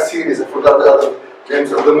entire series? I forgot the other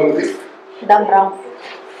names of the movie. Dan Brown.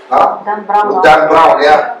 Huh? Dan Brown. Dan Brown,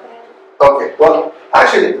 yeah. Okay, well,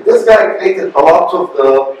 actually, this guy created a lot of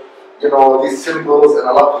the, these symbols and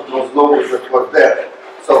a lot of those logos that were there.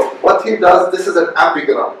 So what he does, this is an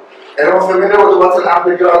ambigram. Anyone familiar with what an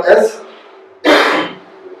ambigram is?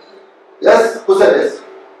 Yes? Who said this?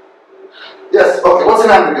 Yes, okay, what's an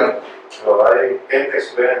ambigram? No, I can't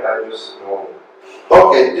explain it, I just know.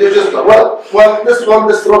 Okay, you just know. Well,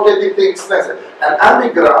 this rotating thing explains it. An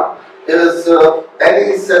ambigram is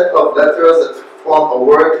any set of letters that form a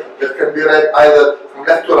word that can be read either from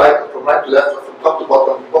left to right, or from right to left, or from top to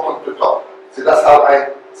bottom, bottom to top. See, that's how I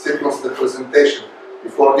sequence the presentation.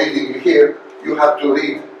 Before reading here, you have to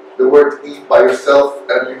read the word eat by yourself,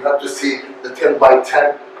 and you have to see the 10 by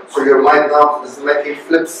 10. So your mind now is making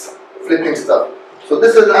flipping stuff. So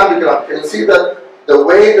this is an ambigram. Can you see that the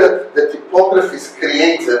way that the typography is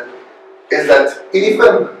created is that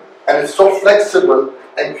even, and it's so flexible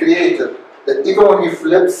and creative, that even when you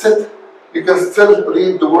flips it, you can still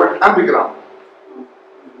read the word ambigram.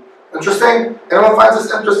 Interesting? Anyone finds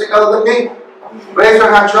this interesting other than me? Raise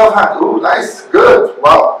your hand, show of hand. Ooh, nice, good,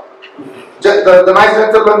 wow. The nice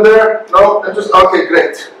gentleman there? No? Interesting? Okay,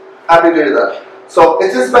 great. Happy to hear that. So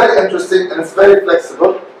it is very interesting and it's very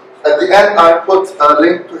flexible. At the end, I put a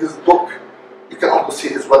link to his book. You can also see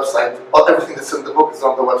his website. Everything that's in the book is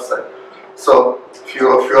on the website. So if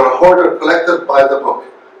you're a hoarder, collector, buy the book.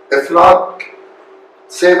 If not,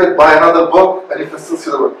 save it, buy another book, and you can still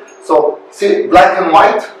see the work. So see, black and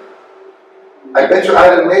white. I bet you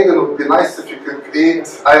Iron Maiden would be nice if you can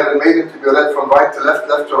create Iron Maiden to be read from right to left,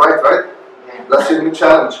 left to right, right? That's your new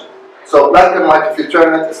challenge. So black and white, if you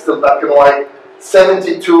turn it, it's still black and white.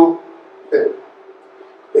 72,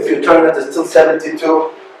 if you turn it, it's still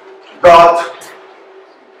 72. God,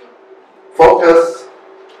 focus.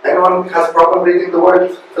 Anyone has problem reading the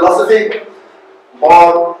word philosophy?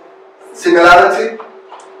 Or similarity?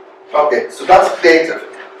 Okay, so that's creative.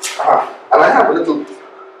 And I have a little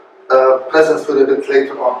presence for a bit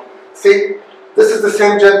later on. See, this is the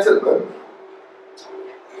same gentleman.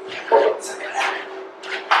 Hold on a second.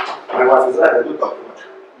 My wife is right, I do talk too much.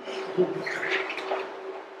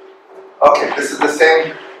 Okay, this is the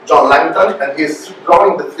same John Langton, and he's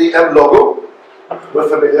drawing the 3M logo. We're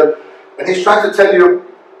familiar. And he's trying to tell you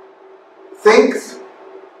things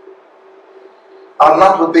are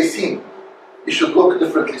not what they seem. You should look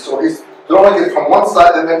differently. So he's drawing it from one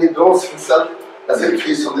side and then he draws himself as if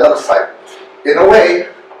he's on the other side. In a way,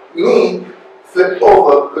 me flipped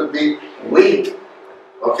over could be we.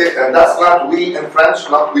 Okay, and that's not we in French,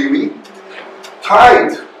 not we.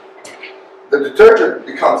 Tide, the detergent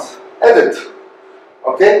becomes edit.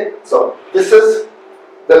 Okay, so this is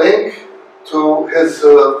the link to his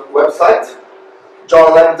website,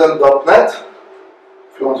 johnlangdon.net.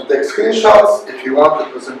 If you want to take screenshots, if you want,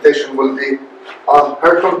 the presentation will be on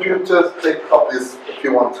her computer. Take copies if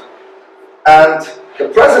you want. And the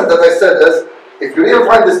present that I said is, if you really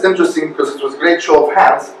find this interesting, because it was a great show of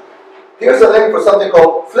hands, here's a link for something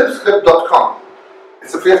called flipscript.com.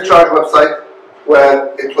 It's a free of charge website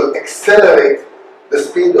where it will accelerate the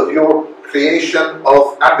speed of your creation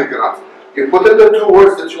of ambigrams. You put in the two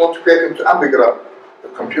words that you want to create into ambigram. The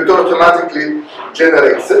computer automatically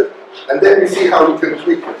generates it, and then you see how you can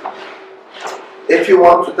tweak it. If you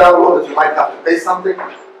want to download it, you might have to pay something.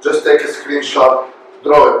 Just take a screenshot,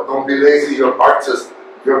 draw it. Don't be lazy, you're artists,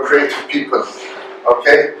 you're creative people.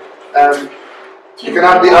 Okay? And you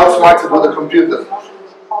cannot be outsmarted with a computer.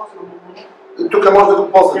 Тук може да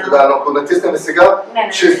го ползвате, да, но ако натиснем сега,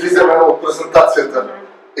 ще излизаме от презентацията.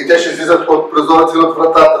 И те ще излизат от прозореца и от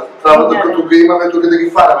вратата. Трябва докато ги имаме тук да ги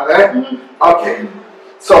фанаме, не? Okay.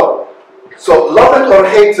 So love it or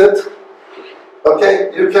hate it,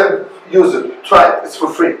 okay, you can use it, try it, it's for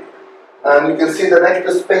free. And you can see the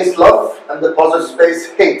negative space love and the positive space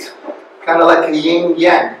hate. Kind of like a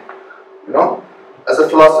yin-yang, you know, as a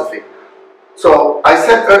philosophy. So I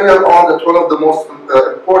said earlier on that one of the most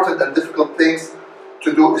important and difficult things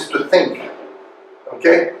to do is to think,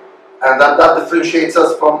 okay? And that differentiates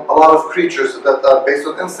us from a lot of creatures that are based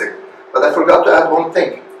on instinct. But I forgot to add one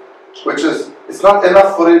thing, which is, it's not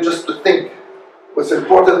enough for you just to think. What's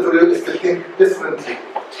important for you is to think differently.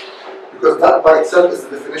 Because that by itself is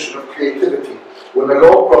the definition of creativity. When a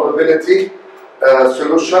low probability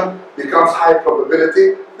solution becomes high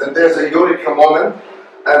probability, then there's a eureka moment,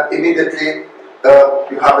 and immediately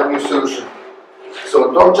you have a new solution.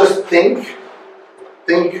 So don't just think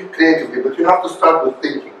creatively, but you have to start with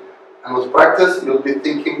thinking. And with practice, you'll be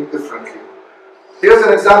thinking differently. Here's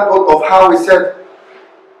an example of how we said,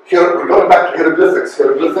 here we're going back to hieroglyphics.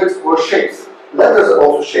 Hieroglyphics were shapes. Letters are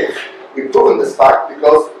also shapes. We've proven this fact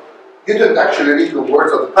because you didn't actually read the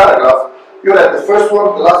words of the paragraph. You read the first one,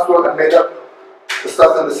 the last one, and made up the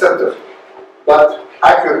stuff in the center. But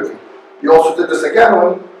accurately. You also did this again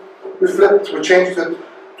when we flipped, we changed it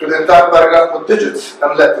to the entire paragraph with digits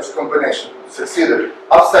and letters combination. Succeeded.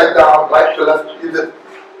 Upside down, right to left, you did.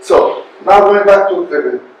 So, now going back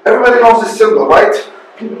to everybody knows this symbol, right?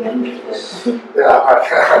 Yeah,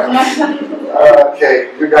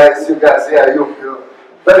 okay, you guys, yeah, you're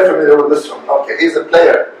very familiar with this one. Okay, he's a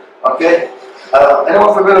player. Okay,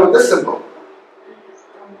 anyone familiar with this symbol?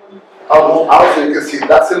 I'll move out so you can see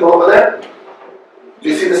that symbol over there. Do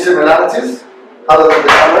you see the similarities other than the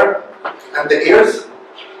color and the ears?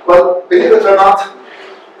 Well, believe it or not,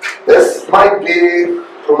 this might be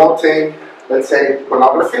promoting, let's say,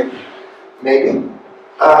 pornography, maybe.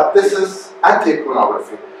 This is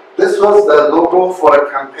anti-pornography. This was the logo for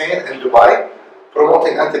a campaign in Dubai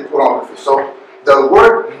promoting anti-pornography. So the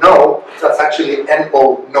word no, that's actually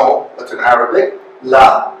N-O, no, but in Arabic,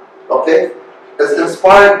 la, okay, is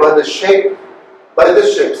inspired by the shape, by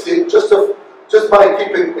this shape. See, just by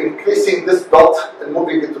increasing this dot and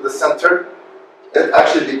moving it to the center, it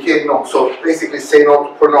actually became no. So basically say no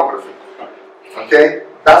to pornography. Okay?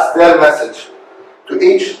 That's their message. To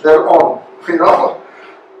each their own. You know?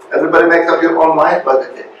 Everybody make up your own mind, but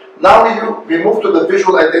okay. Now we move to the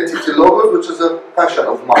visual identity logos, which is a passion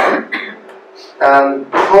of mine.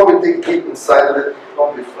 And before we dig deep inside of it,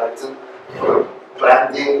 don't be frightened.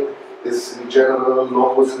 Branding is in general,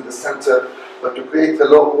 logos in the center. But to create a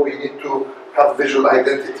logo, you need to have visual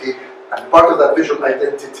identity. And part of that visual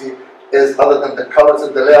identity is, other than the colors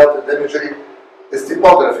and the layout and the imagery, is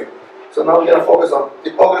typography. So now we're going to focus on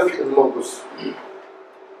typography and logos.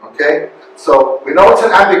 Okay? So we know it's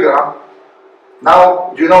an ambigram.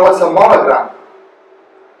 Now, do you know what's a monogram?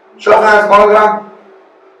 Show of hands, monogram?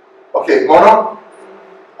 Okay, mono?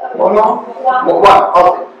 Mono? One,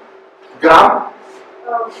 okay. Gram?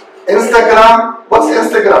 Instagram? What's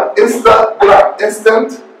Instagram? Instagram,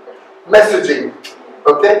 instant messaging.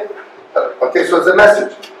 Okay? Okay, so it's a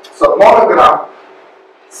message. So monogram,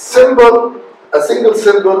 symbol, a single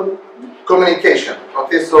symbol, communication.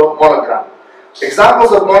 Okay, so monogram.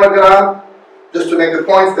 Examples of monogram, just to make the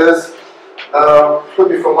point, is could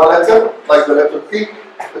be from one letter, like the letter P.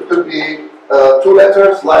 It could be two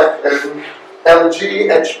letters, like LG,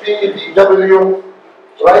 HP, VW,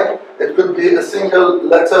 right? It could be a single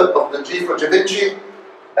letter of the G for Da Vinci,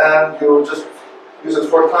 and you just use it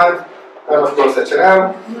 4 times. And of course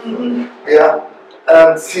H&M, yeah.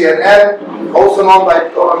 And CNN, also known by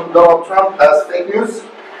Donald Trump as fake news.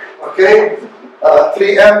 Okay.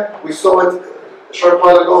 3M, we saw it a short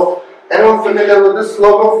while ago. Anyone familiar with this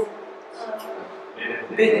logo?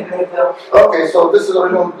 Okay, so this is the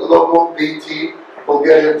original logo, BT,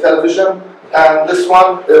 Bulgarian television. And this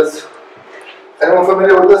one is, anyone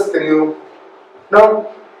familiar with this? Can you?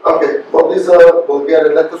 No? Okay, well, these are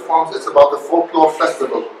Bulgarian letter forms. It's about the folklore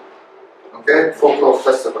festival. Okay, folklore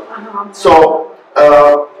festival. So,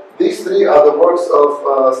 these 3 are the works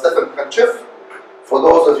of Stefan Kanchev. For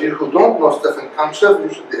those of you who don't know Stefan Kanchev,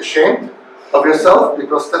 you should be ashamed of yourself,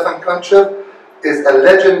 because Stefan Kanchev is a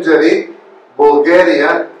legendary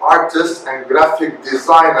Bulgarian artist and graphic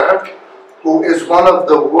designer who is one of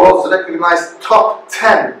the world's recognized top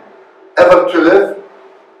 10 ever to live.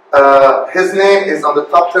 His name is on the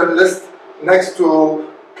top 10 list next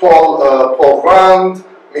to Paul Rand,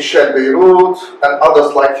 Michel Beirut, and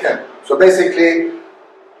others like him. So basically,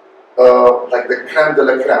 like the creme de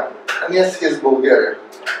la creme. And yes, he is Bulgarian.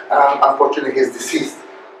 Unfortunately, he is deceased.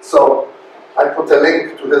 So I put a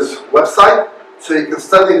link to his website so you can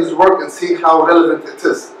study his work and see how relevant it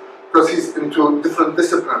is. Because he's into different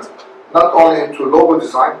disciplines, not only into logo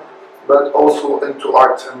design, but also into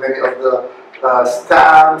art. And many of the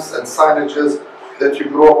stamps and signages that you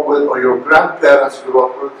grew up with, or your grandparents grew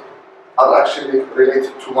up with, are actually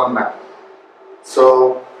related to one man.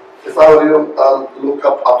 So, if I were you, I'll look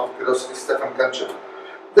up out of curiosity Stefan Kanchev.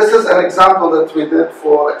 This is an example that we did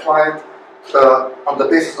for a client on the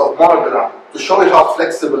basis of monogram, to show you how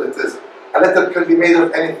flexible it is. A letter can be made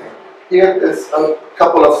of anything. Here is a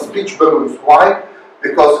couple of speech balloons. Why?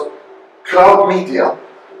 Because crowd media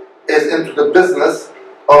is into the business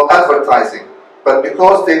of advertising. But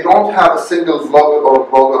because they don't have a single vlogger or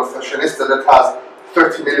blogger or fashionista that has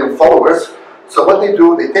 30 million followers, so what they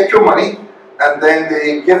do, they take your money and then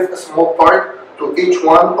they give a small part to each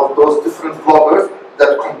one of those different vloggers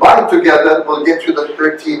that combined together will get you the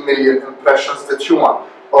 13 million impressions that you want,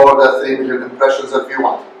 or the 3 million impressions that you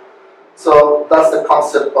want. So that's the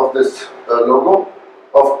concept of this logo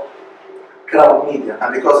of crowd media.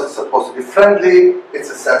 And because it's supposed to be friendly, it's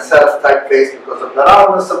a sans serif typeface because of the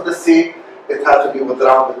roundness of the C, it had to be with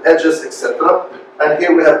rounded edges, etc. And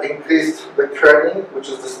here we have increased the kerning, which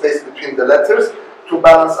is the space between the letters, to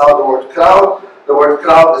balance out the word crowd. The word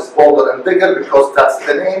crowd is bolder and bigger because that's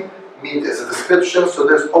the name. Media is a description, so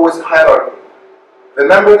there's always a hierarchy.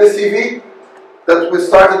 Remember the CV that we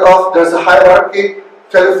started off? There's a hierarchy,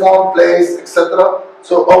 telephone, place, etc.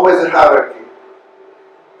 So always a hierarchy.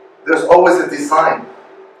 There's always a design.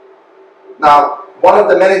 Now, one of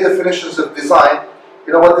the many definitions of design,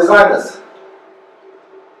 you know what design is?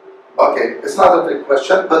 Okay, it's not a big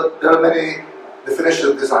question, but there are many definitions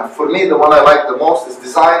of design. For me, the one I like the most is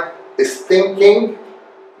design is thinking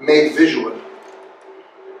made visual.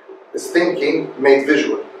 Is thinking made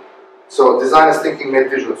visual. So design is thinking made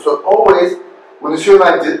visual. So always, when you see a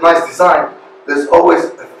nice design, there's always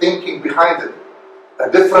a thinking behind it.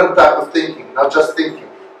 A different type of thinking, not just thinking.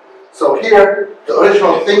 So here, the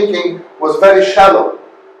original thinking was very shallow.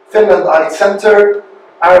 Finland eye-centered,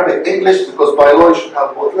 Arabic, English, because by law you should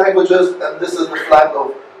have both languages, and this is the flag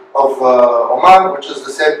of Oman, which is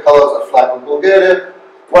the same colors as flag of Bulgaria,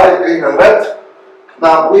 white, green, and red.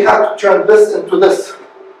 Now we had to turn this into this,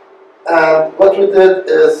 and what we did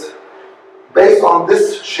is, based on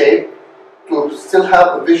this shape, to still have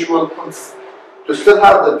the visual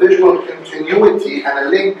continuity and a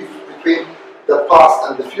link between the past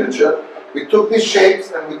and the future, we took these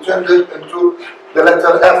shapes and we turned it into the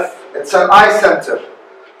letter F. It's an eye center.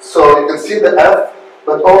 So you can see the F,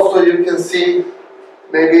 but also you can see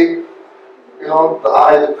maybe, the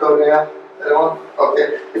eye, the cornea,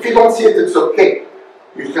 okay. If you don't see it, it's okay.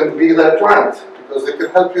 You can be their client, because they can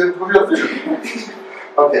help you improve your vision.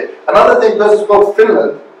 Okay. Another thing, this is called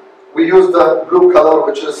Finland. We use the blue color,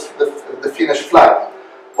 which is the Finnish flag.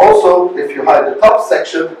 Also, if you hide the top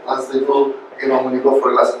section, as they do, when you go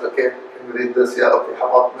for a lesson, okay, can you read this? Yeah, okay, how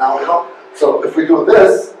about now, So if we do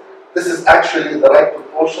this, this is actually the right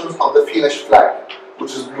proportions of the Finnish flag,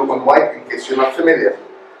 which is blue and white, in case you're not familiar.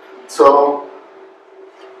 So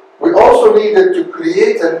we also needed to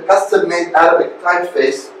create a custom-made Arabic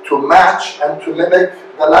typeface to match and to mimic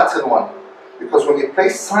the Latin one. Because when you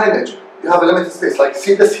place signage, you have a limited space. Like,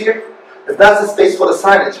 see this here? If that's the space for the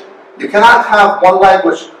signage, you cannot have one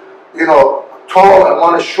language, tall and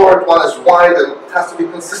one is short, one is wide, and it has to be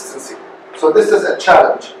consistency. So this is a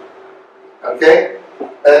challenge. Okay?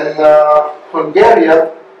 In Hungary,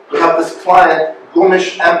 we have this client,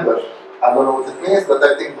 Gumish Ember. I don't know what it means, but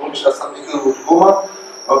I think Gumish has something to do with Guma.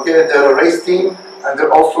 Okay, they're a race team, and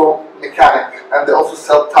they're also mechanic, and they also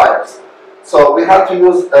sell tires. So we had to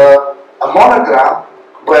use a monogram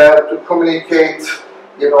where to communicate,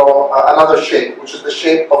 another shape, which is the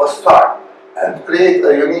shape of a star, and create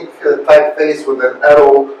a unique typeface with an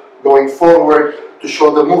arrow going forward to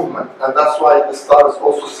show the movement. And that's why the star is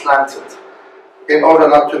also slanted. In order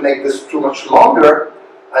not to make this too much longer,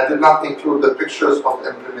 I did not include the pictures of the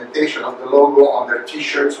implementation of the logo on their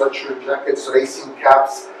t-shirts, sweatshirt, jackets, racing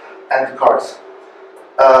caps, and cars.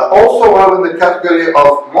 Also, while in the category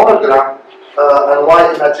of monogram, and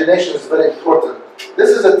why imagination is very important. This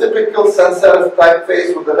is a typical sans serif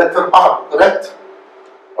typeface with the letter R, correct?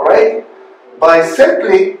 Alright? By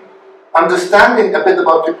simply understanding a bit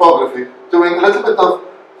about typography, doing a little bit of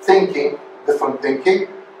thinking, different thinking,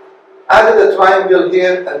 added a triangle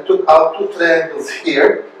here and took out 2 triangles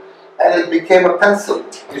here, and it became a pencil.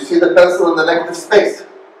 You see the pencil in the negative space.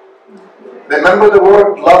 Remember the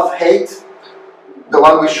word love-hate? The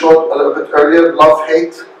one we showed a little bit earlier,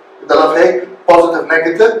 love-hate? The love-hate, positive,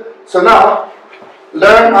 negative. So now,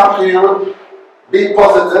 learn how to be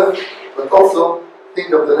positive, but also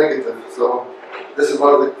think of the negative. So this is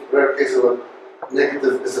one of the rare cases where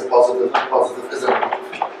negative is a positive, and positive is a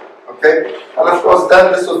negative. Okay? And of course,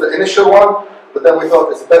 then this was the initial one, but then we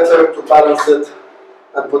thought it's better to balance it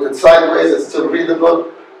and put it sideways. It's still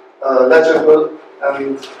readable, legible,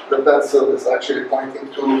 and the pencil is actually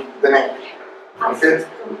pointing to the name. Okay?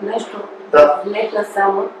 Нещо вметна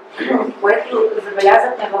само, което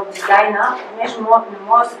забелязахме в дизайна, понеже на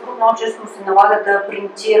моя съпруг много често се налага да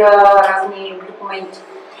принтира разни документи.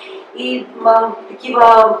 И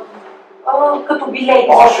такива като билети.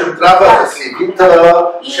 Ще трябва да си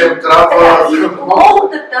вида, ще трябва... И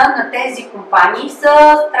логотата на тези компании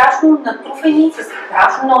са страшно натруфени, с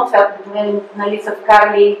страшно много цвят, са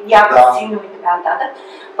вкарали яко, синьо и така нататък.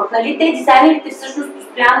 Пък те дизайнерите всъщност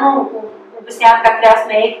постоянно обясняват как трябва да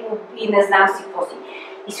сме еко и не знам си какво си.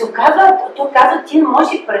 И се оказва, той казва, ти не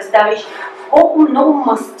можеш да си представиш колко много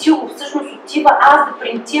мастило всъщност отива аз да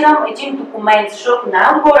принтирам един документ, защото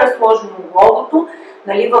най-отгоре е сложено логото,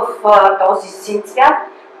 в този син цвят.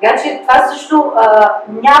 Така че това също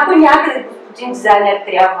някой някъде, господин дизайнер,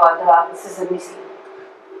 трябва да се замисли.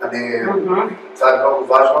 Това е много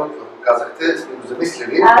важно, като казахте, сме го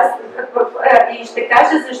замислили. И ще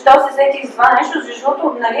кажа защо се сетих за това нещо,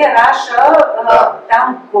 защото Раша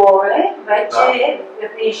там горе вече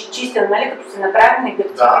е изчистен, като се направи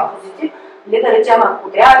негатив и позитив. Да речем, ако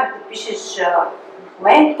трябва да пишеш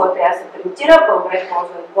документ, който трябва да се принтира, по-добре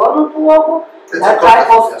ползва горното лого. Това е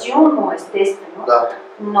по-стилно, естествено,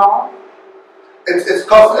 но... It's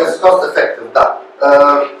cost effective, да.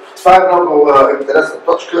 Това е много интересна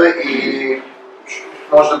точка и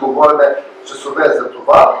може да говорим часове за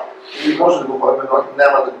това и може да говорим, но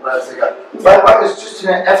няма да го правим сега. Това е пак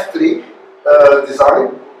изчистения F3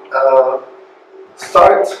 дизайн.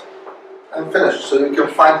 Start and finished. So you can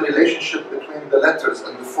find the relationship between the letters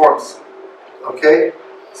and the forms. Okay,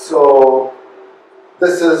 so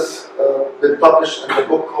this has been published in the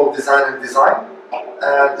book called Design and Design,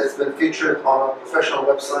 and it's been featured on a professional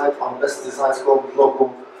website on Best Designs called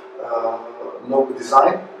Logo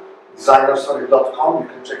Design, designer.com. You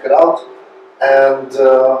can check it out, and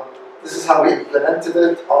this is how we implemented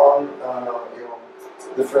it on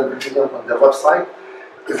different videos on their website.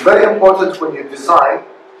 It's very important when you design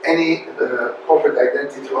any corporate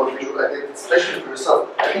identity or visual identity, especially for yourself.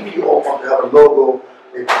 I think you all want to have a logo,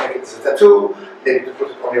 maybe make it as a tattoo, maybe to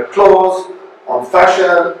put it on your clothes, on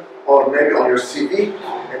fashion, or maybe on your CV,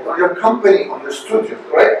 maybe on your company, on your studio,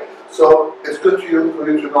 right? So it's good for you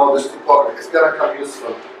to know this typography. It's going to come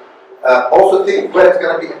useful. Also think where it's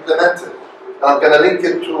going to be implemented. I'm going to link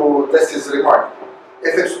it to Desi's remark.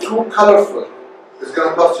 If it's too colorful, it's going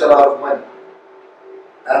to cost you a lot of money.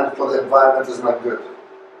 And for the environment, it's not good.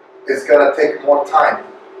 It's going to take more time.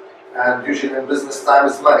 And usually in business, time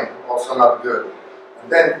is money, also not good.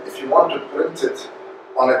 And then if you want to print it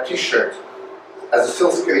on a t-shirt as a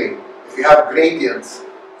silk screen, if you have gradients,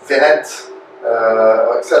 vignettes,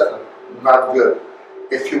 etc., not good.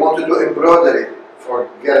 If you want to do embroidery,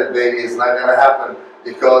 forget it, baby, it's not going to happen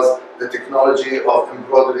because the technology of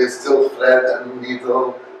embroidery is still thread and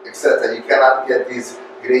needle, etc. You cannot get these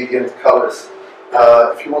gradient colors.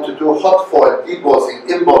 If you want to do hot foil, debossing,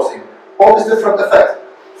 embossing, all these different effects,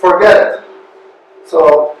 forget it.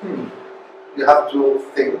 So you have to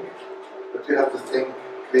think, but you have to think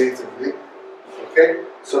creatively. Okay?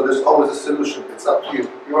 So there's always a solution. It's up to you.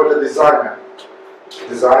 You are the designer.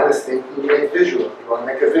 Design is thinking made visual. You want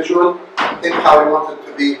to make a visual, think how you want it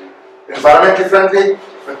to be environmentally friendly,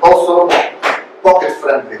 but also pocket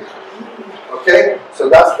friendly. Okay? So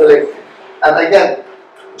that's the link. And again,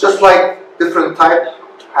 just like different types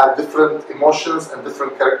have different emotions and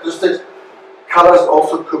different characteristics, colors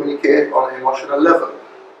also communicate on an emotional level.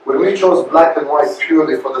 When we chose black and white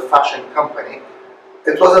purely for the fashion company,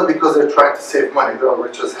 it wasn't because they're trying to save money, they're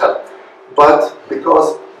rich as hell, but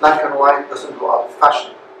because black and white doesn't go out of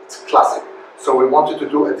fashion. It's classic. So we wanted to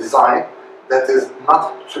do a design that is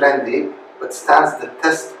not trendy, but stands the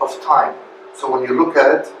test of time. So when you look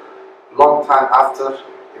at it, long time after,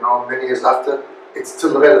 many years after, it's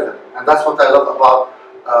still relevant. And that's what I love about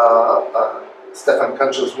Stefan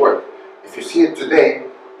Kunzel's work. If you see it today,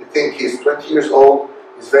 you think he's 20 years old,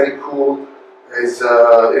 he's very cool, he's,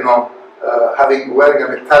 wearing a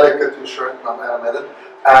Metallica t-shirt, not animated,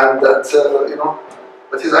 and that,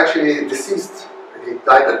 but he's actually deceased. He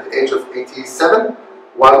died at the age of 87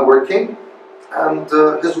 while working, and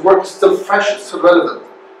his work is still fresh, it's still relevant.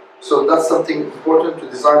 So that's something important to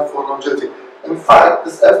design for longevity. In fact,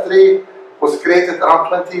 this F3 was created around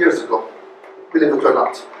 20 years ago, believe it or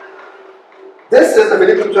not. This is a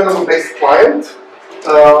very tunnel-based client,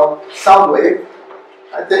 Soundwave.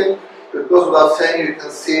 I think it goes without saying, you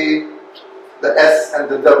can see the S and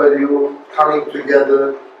the W coming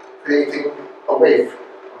together, creating a wave.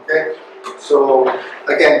 Okay? So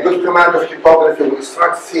again, good command of typography. We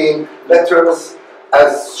start seeing letters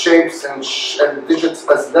as shapes and digits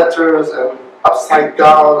as letters and upside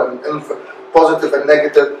down and positive and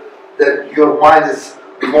negative. Then your mind is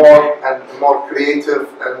more and more creative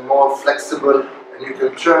and more flexible, and you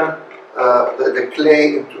can turn the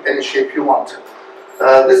clay into any shape you want.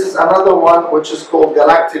 This is another one which is called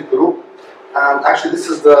Galactic Group, and actually this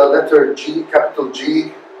is the letter G, capital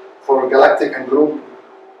G for Galactic and Group,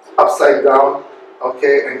 upside down,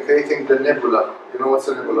 okay, and creating the nebula. You know what's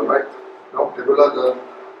a nebula, right? No, nebula,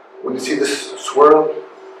 when you see this swirl,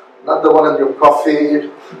 not the one in your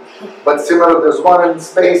coffee, but similar, there's one in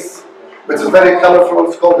space, which is very colorful.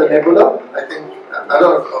 It's called the nebula. I think, I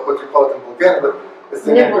don't know what you call it in Bulgarian, but it's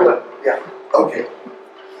the nebula. Yeah, okay.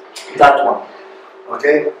 That one.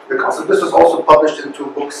 Okay, because this was also published in 2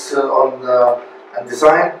 books on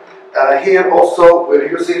design. Here also we're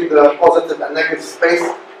using the positive and negative space,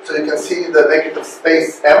 so you can see the negative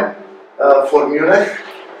space M for Munich,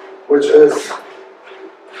 which is,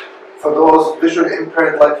 for those visually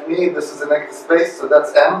impaired like me, this is the negative space, so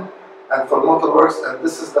that's M, and for Motorworks, and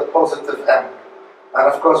this is the positive M. And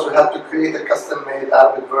of course we had to create a custom-made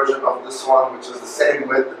Arabic version of this one, which is the same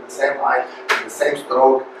width, and the same height, and the same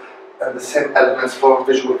stroke, and the same elements for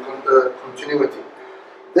visual continuity.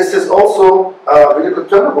 This is also a really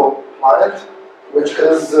returnable client, which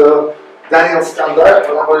is Daniel Standard.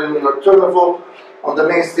 Whenever you returnable on the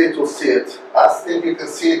main state, you'll see it. I think you can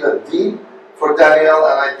see the D for Daniel,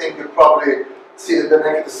 and I think you probably see in the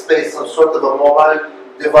negative space some sort of a mobile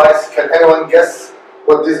device. Can anyone guess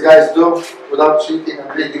what these guys do without cheating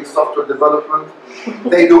and reading software development?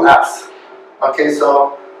 They do apps. Okay,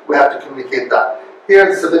 so we have to communicate that. Here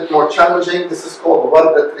it's a bit more challenging. This is called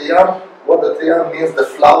Tryavna. Tryavna means the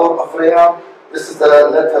flower of Rayan. This is the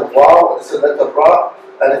letter Waw, this is the letter Ra,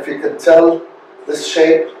 and if you can tell, this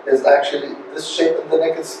shape is actually this shape in the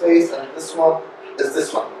naked space, and this one is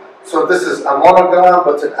this one. So this is a monogram,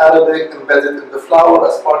 but in Arabic, embedded in the flower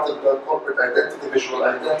as part of the corporate identity, visual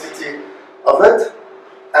identity of it.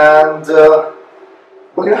 And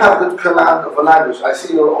when you have good command of a language, I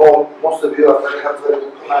see you're all, most of you have very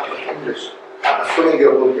good command of English. I'm assuming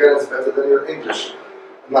your Bulgarian is better than your English,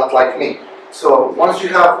 not like me. So once you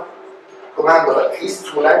have command of at least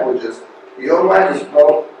 2 languages, your mind is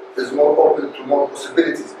more open to more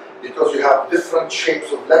possibilities, because you have different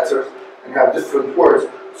shapes of letters and you have different words.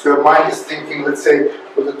 So your mind is thinking, let's say,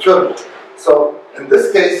 with a turbo. So in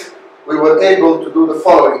this case, we were able to do the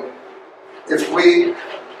following. This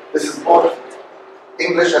is both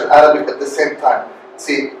English and Arabic at the same time.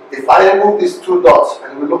 See, if I remove these 2 dots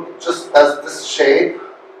and we look just as this shape,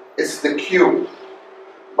 it's the Q.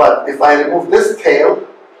 But if I remove this tail,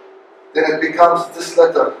 then it becomes this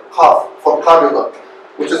letter, Qaf, for Qabida,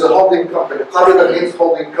 which is a holding company. Qabida means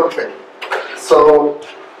holding company. So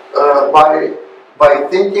by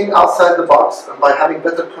thinking outside the box and by having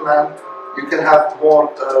better command, you can have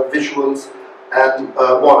more visuals and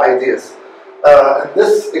more ideas. In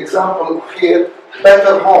this example here,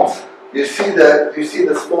 better homes. You see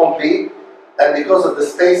the small b, and because of the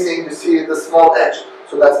spacing, you see the small h.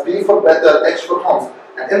 So that's b for better, h for homes.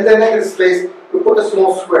 And in the negative space, we put the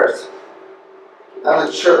small squares.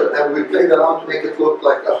 And we played around to make it look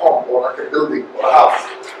like a home or like a building or a house.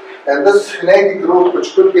 And this Hunaydi group,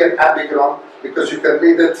 which could be an abigram, because you can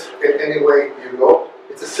read it in any way you go.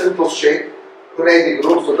 It's a simple shape, Hunaydi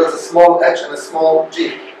group, so that's a small h and a small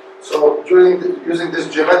g. So using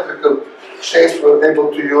this geometrical shapes, we're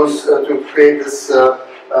able to use to create this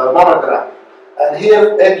monogram. And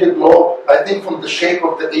here, edge globe, I think from the shape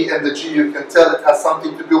of the E and the G, you can tell it has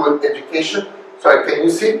something to do with education. Sorry, can you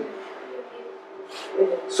see?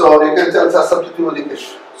 So you can tell it has something to do with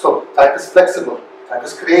education. So type is flexible, type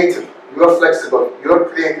is creative. You're flexible, you're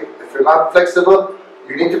creative. If you're not flexible,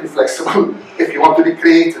 you need to be flexible if you want to be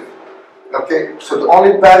creative. Okay, so the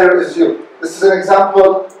only barrier is you. This is an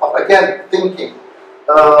example of, again, thinking.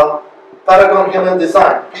 Paragon Human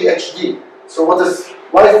Design, PhD. So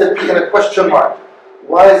why is the P in a question mark?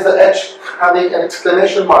 Why is the H having an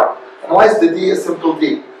exclamation mark? And why is the D a simple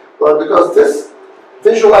D? Well, because this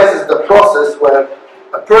visualizes the process where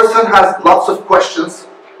a person has lots of questions,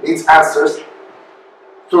 needs answers.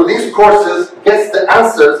 Through these courses, gets the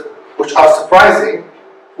answers, which are surprising,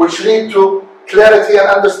 which lead to clarity and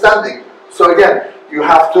understanding. So again, you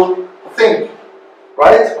have to think,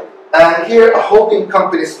 right? And here, a holding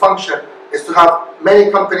company's function is to have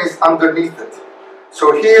many companies underneath it.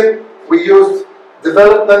 So here, we used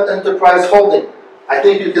development enterprise holding. I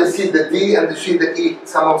think you can see the D and you see the E.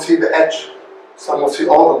 Some will see the H. Some will see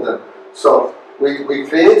all of them. So we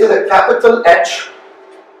created a capital H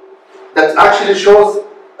that actually shows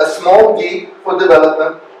a small D for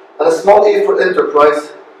development and a small E for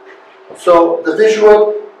enterprise. So the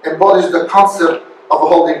visual embodies the concept of a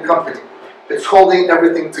holding company. It's holding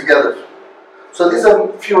everything together. So these are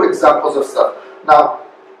a few examples of stuff. Now,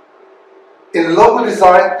 in logo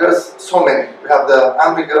design, there's so many. We have the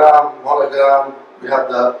ambigram, monogram, we have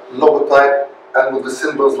the logotype, and with the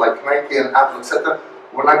symbols like Nike and Apple, etc.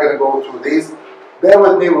 We're not going to go through these. Bear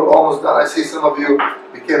with me, we're almost done. I see some of you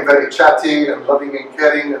became very chatty and loving and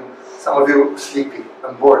caring, and some of you sleepy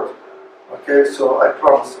and bored. Okay, so I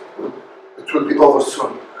promise it will be over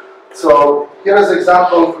soon. So here is an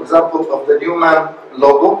example, for example, of the Newman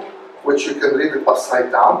logo, which you can read it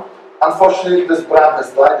upside down. Unfortunately, this brand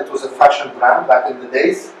has died. It was a fashion brand back in the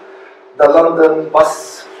days. The London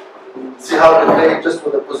bus, see how they played just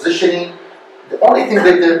with the positioning. The only thing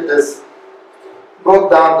they did is brought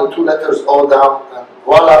down the 2 letters O down, and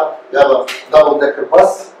voila, you have a double-decker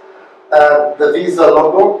bus. The Visa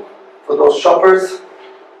logo, for those shoppers,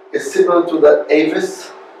 is similar to the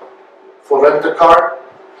Avis for rent-a-car.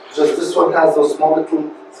 Just this one has those small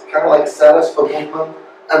little, kind of like salus for movement,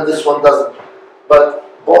 and this one doesn't. But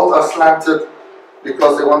both are slanted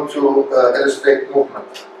because they want to illustrate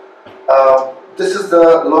movement. This is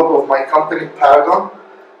the logo of my company, Paragon,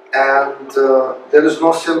 and there is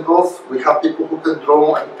no symbols. We have people who can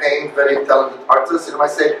draw and paint, very talented artists. You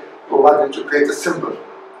might say, well, why didn't you create a symbol?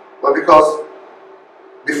 Well, because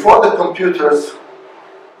before the computers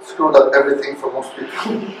screwed up everything for most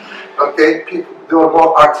people, okay, there were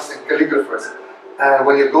more artists and calligraphers. And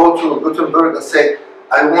when you go to Gutenberg and say,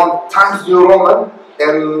 I want Times New Roman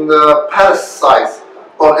in Paris size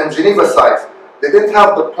or in Geneva size, they didn't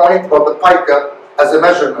have the point or the pica as a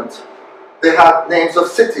measurement. They had names of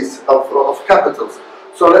cities, of capitals.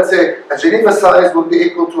 So let's say a Geneva size would be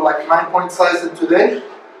equal to like 9-point size in today,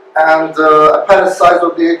 and a Paris size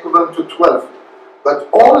would be equivalent to 12.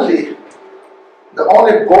 But the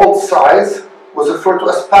only bold size was referred to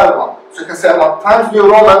as paragon. So you can say I want Times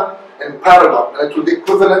New Roman in paragon, and it would be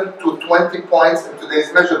equivalent to 20 points in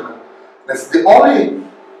today's measurement. That's the only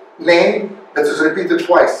name that is repeated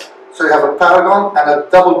twice. So you have a paragon and a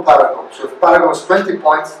double paragon. So if paragon is 20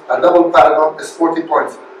 points, a double paragon is 40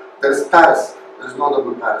 points. There is Paris, there is no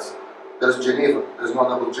double Paris. There is Geneva, there is no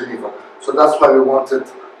double Geneva. So that's why we wanted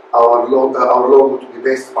our logo to be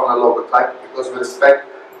based on a logotype, because we respect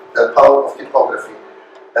the power of typography.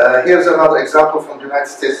 Here's another example from the United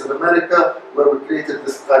States of America, where we created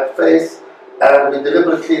this typeface, and we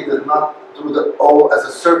deliberately did not do the O as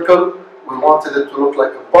a circle. We wanted it to look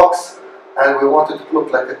like a box, and we wanted it to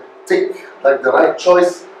look like a tick, like the right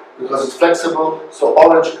choice, because it's flexible. So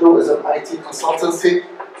Orange Crew is an IT consultancy.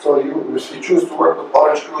 So if you choose to work with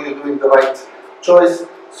Orange Crew, you're doing the right choice.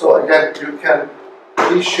 So again, you can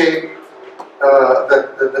reshape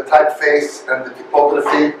the typeface and the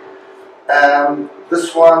typography. And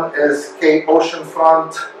this one is K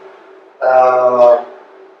Oceanfront.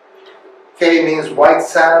 K means white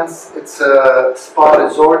sands. It's a spa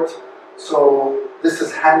resort. So this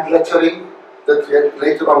is hand lettering that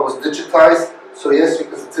later on was digitized. So yes, you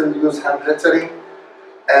can still use hand lettering.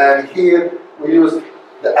 And here we use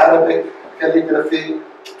the Arabic calligraphy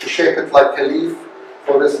to shape it like a leaf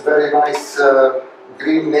for this very nice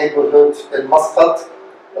green neighborhood in Muscat,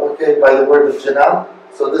 okay, by the word of Jinan.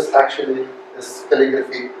 So this actually is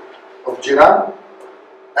calligraphy of Jinan.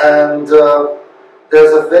 And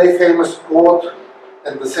there's a very famous quote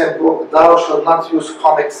in the same book: "Thou shalt not use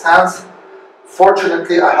Comic Sans."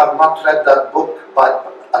 Fortunately, I have not read that book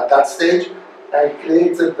at that stage, and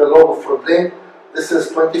created the logo for Blink. This is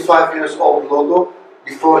 25 years old logo,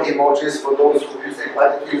 before emojis. For those who use it,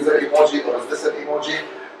 I didn't use an emoji, or is this an emoji?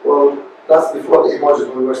 Well, that's before the emojis,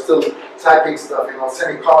 when we were still typing stuff,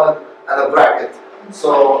 semicolon and a bracket.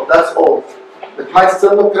 So that's old. It might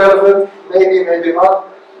still look relevant, maybe, maybe not,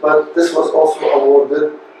 but this was also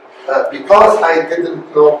awarded because I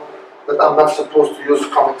didn't know that I'm not supposed to use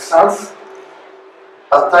Comic Sans.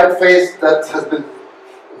 A typeface that has been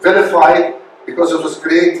vilified because it was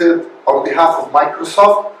created on behalf of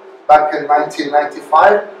Microsoft back in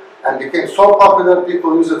 1995 and became so popular,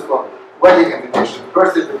 people use it for wedding invitation,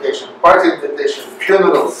 birthday invitation, party invitation,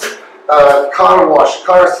 funerals, car wash,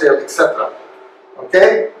 car sale, etc.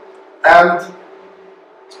 Okay? And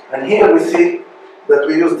here we see that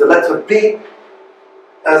we use the letter P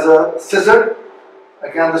as a scissor.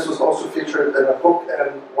 Again, this was also featured in a book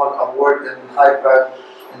and won an award in high brand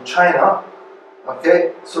in China.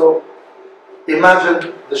 Okay, so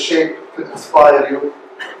imagine the shape could inspire you.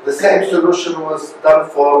 The same solution was done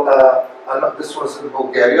for, this was in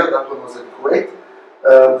Bulgaria, that one was in Kuwait.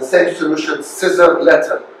 The same solution, scissor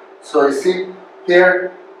letter. So you see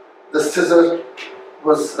here, the scissor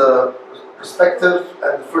was perspective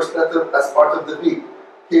and the first letter as part of the B.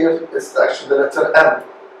 Here it's actually the letter M.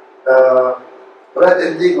 Red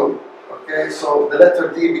indigo. Okay, so the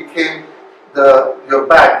letter D became your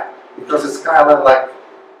bag, because it's kind of like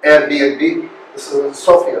Airbnb. This is in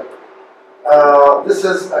Sofia. This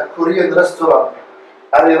is a Korean restaurant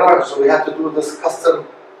at Iran, so we had to do this custom,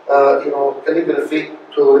 calligraphy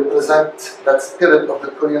to represent that spirit of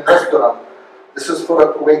the Korean restaurant. This is for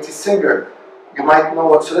a Kuwaiti singer. You might know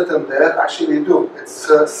what's written there. Actually, you do. It's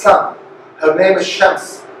Sam. Her name is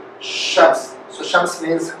Shams. Shams. So Shams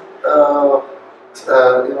means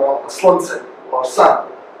slunce or sun.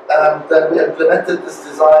 And then we implemented this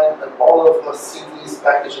design in all of her CDs,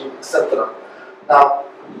 packaging, etc. Now,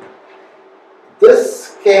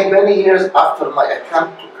 this came many years after my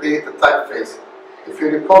attempt to create a typeface. If you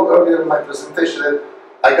recall earlier in my presentation,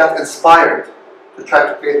 I got inspired to try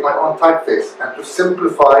to create my own typeface and to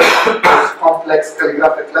simplify those complex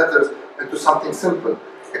calligraphic letters into something simple.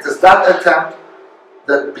 It is that attempt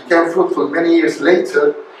that became fruitful many years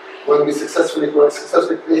later when we successfully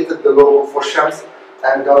created the logo for Shams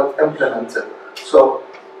and got it implemented. So,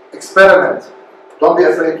 experiment. Don't be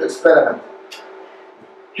afraid to experiment.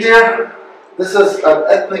 Here, this is an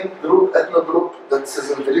ethno group that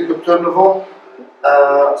is in Veliko Turnovo.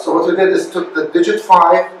 So what we did is took the digit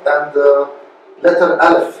 5 and the letter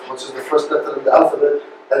Aleph, which is the first letter in the alphabet,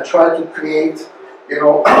 and tried to create,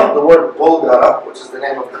 the word Bulgara, which is the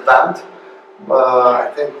name of the band.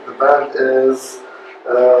 I think the band is,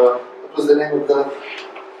 what was the name of the...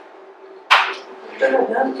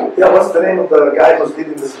 Yeah, what's the name of the guy who's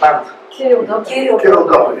leading this band? Kirill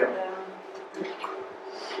W.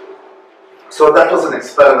 So that was an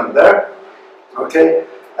experiment there. Okay,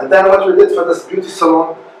 and then what we did for this beauty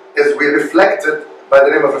salon is we reflected, by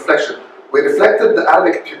the name of reflection, we reflected the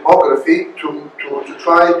Arabic typography to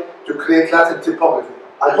try to create Latin typography.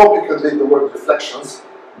 I hope you can read the word reflections.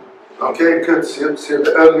 Okay, good. See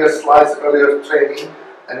the earlier slides, earlier training,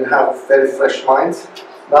 and you have very fresh minds.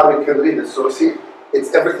 Now you can read it. So see,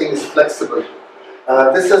 everything is flexible.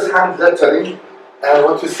 This is hand lettering, and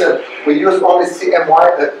what you said, we use only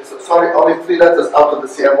CMY, only 3 letters out of the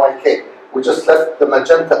CMYK. We just left the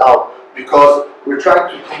magenta out because we're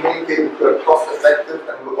trying to communicate that we're cost-effective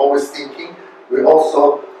and we're always thinking. We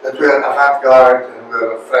also, that we're avant-garde and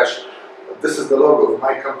we're fresh. This is the logo of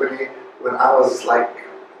my company when I was like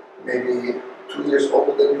maybe 2 years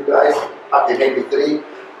older than you guys, okay, maybe 3, you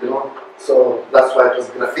know. So that's why it was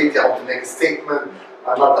graffiti. I want to make a statement.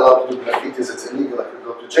 I'm not allowed to do graffitis, it's illegal, I could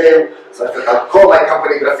go to jail. So I thought I'll call my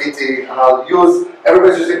company graffiti and I'll use,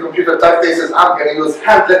 everybody's using computer typefaces, I'm going to use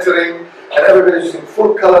hand lettering, and everybody's using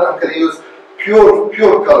full color, I'm going to use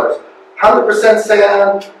pure colors. 100%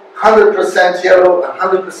 cyan, 100% yellow, and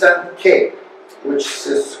 100% K, which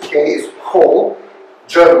is K is Kohl,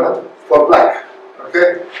 German, for black.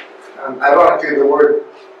 Okay? And ironically, the word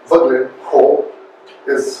Vogler, Kohl,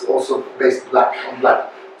 is also based black on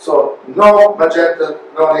black. So no magenta,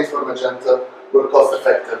 no need for magenta, we're cost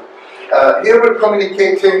effective. Here we're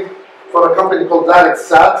communicating for a company called Direct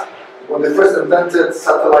Sat, when they first invented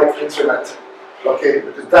satellite internet. Okay,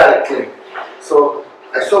 it is direct link. So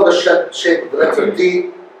I saw the shape of the letter D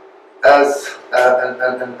as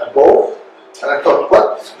a bow, and I thought,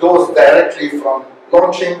 what goes directly from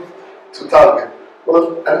launching to target?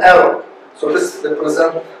 Well, an arrow. So this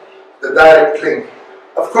represents the direct link.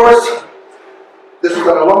 Of course, this was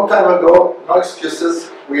done a long time ago, no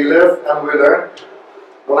excuses, we live and we learn.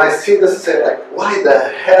 When I see this, I say like, why the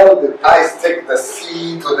hell did I stick the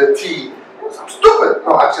C to the T? Because I'm stupid.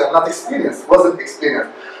 No, actually I'm not experienced, wasn't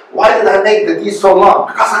experienced. Why did I make the D so long?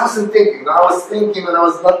 Because I wasn't thinking. I was thinking and I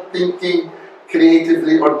was not thinking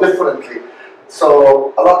creatively or differently.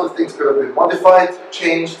 So a lot of things could have been modified,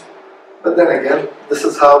 changed, but then again, this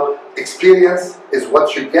is how experience is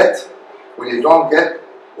what you get when you don't get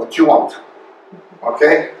what you want.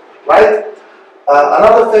 Okay, right?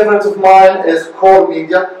 Another favorite of mine is Core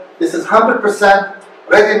Media. This is 100%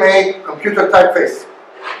 ready-made computer typeface.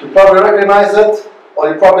 You probably recognize it,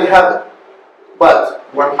 or you probably have it. But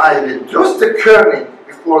when I reduced the kerning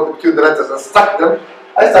between the letters and stuck them,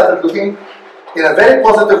 I started looking in a very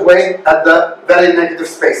positive way at the very negative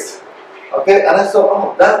space. Okay, and I saw,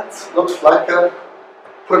 oh, that looks like a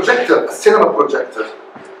projector, a cinema projector.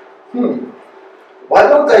 Why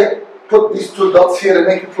don't I put these 2 dots here and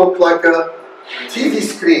make it look like a TV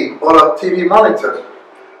screen or a TV monitor?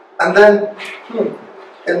 And then,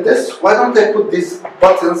 in this, why don't I put these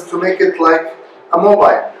buttons to make it like a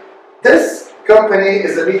mobile? This company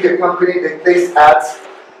is a media company, they place ads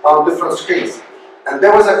on different screens. And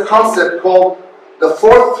there was a concept called the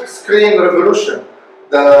 4th screen revolution.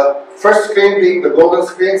 The first screen being the golden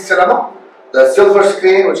screen, cinema. The silver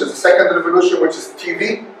screen, which is the 2nd revolution, which is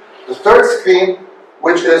TV. The 3rd screen,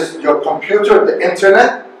 which is your computer, the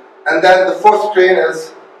internet. And then the 4th screen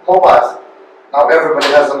is mobiles. Now everybody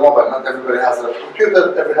has a mobile, not everybody has a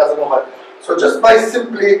computer, everybody has a mobile. So just by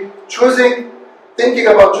simply thinking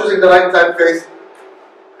about choosing the right typeface,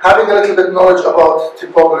 having a little bit knowledge about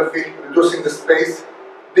typography, reducing the space,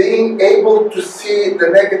 being able to see the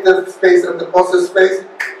negative space and the positive space,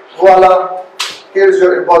 voila, here's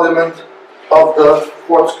your embodiment of the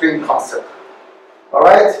 4th screen concept.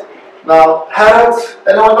 Alright? Now, Harrods,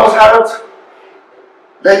 anyone knows Harrods?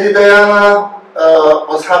 Lady Diana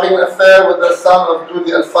was having an affair with the son of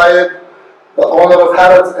Dudi Al-Fayed, the owner of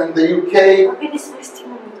Harrods in the UK.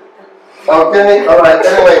 Okay, alright,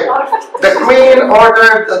 anyway. The Queen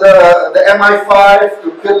ordered the MI5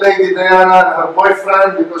 to kill Lady Diana and her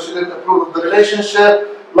boyfriend because she didn't approve of the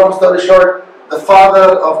relationship. Long story short, the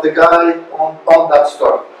father of the guy owned that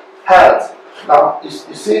store. Harrods. Now, you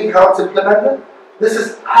see how it's implemented? This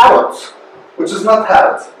is Harrods, which is not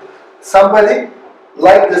Harrods. Somebody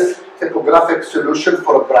liked this typographic solution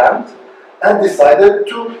for a brand and decided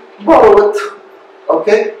to borrow it.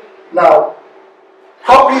 Okay? Now,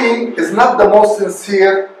 copying is not the most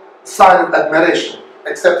sincere sign of admiration,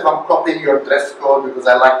 except if I'm copying your dress code because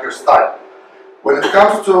I like your style. When it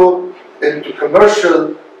comes into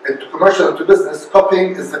commercial and to business,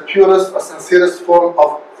 copying is the purest or sincerest form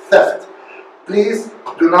of theft. Please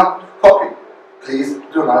do not copy. Please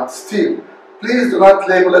do not steal. Please do not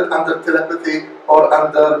label it under telepathy or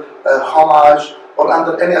under homage or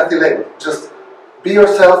under any other label. Just be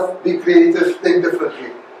yourself, be creative, think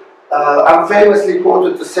differently. I'm famously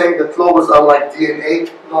quoted to saying that logos are like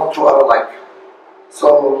DNA, not two are alike.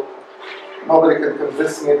 So nobody can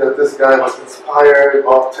convince me that this guy was inspired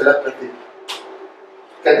of telepathy.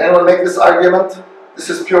 Can anyone make this argument? This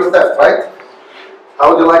is pure theft, right?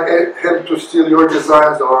 How would you like him to steal your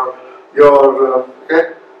designs or your,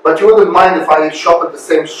 okay? But you wouldn't mind if I shop at the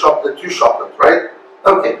same shop that you shop at, right?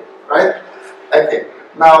 Okay, right? Okay.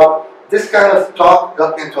 Now, this kind of talk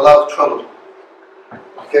got me into a lot of trouble.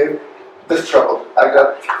 Okay? This trouble. I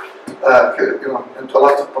got into a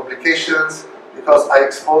lot of publications because I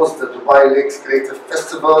exposed the Dubai Links Creative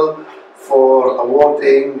Festival for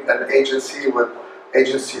awarding an agency with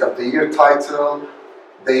Agency of the Year title.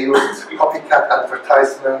 They used copycat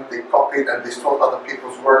advertisement, they copied and they stole other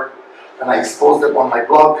people's work, and I exposed them on my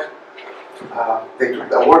blog. They took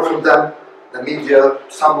the award from them, the media,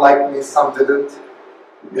 some liked me, some didn't.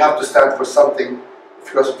 You have to stand for something,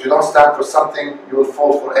 because if you don't stand for something, you will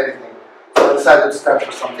fall for anything. So I decided to stand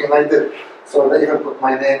for something, and I did. So they even put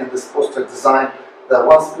my name in this poster design, the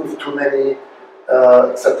one spoof too many,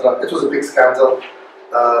 etc. It was a big scandal.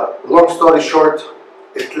 Long story short,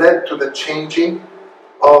 it led to the changing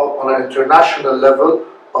on an international level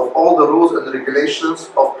of all the rules and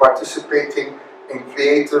regulations of participating in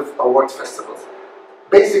creative award festivals.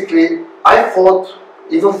 Basically, I fought,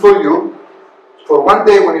 even for you, for one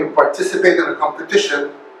day when you participate in a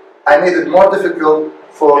competition, I made it more difficult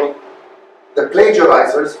for the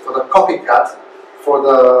plagiarizers, for the copycats, for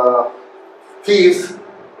the thieves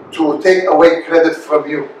to take away credit from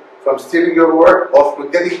you, from stealing your work or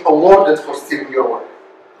from getting awarded for stealing your work.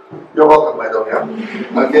 You're welcome, by the way.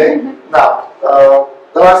 Yeah? Okay. Now,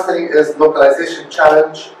 the last thing is localization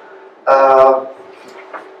challenge.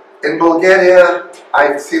 In Bulgaria,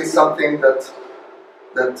 I've seen something that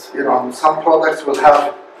some products will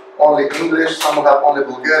have only English, some will have only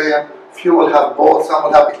Bulgarian, few will have both, some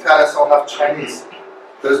will have Italian, some will have Chinese.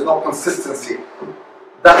 There is no consistency.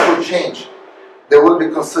 That will change. There will be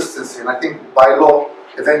consistency, and I think by law,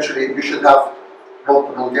 eventually, you should have both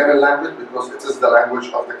the Bulgarian language, because it is the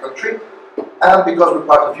language of the country, and because we're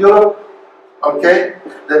part of Europe, okay,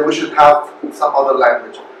 then we should have some other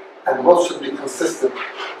language. And both should be consistent.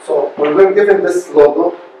 So when we're given this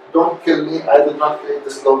logo, don't kill me, I did not create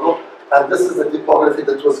this logo, and this is the typography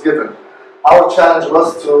that was given. Our challenge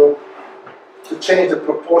was to change the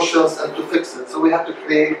proportions and to fix it. So we had to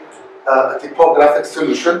create a typographic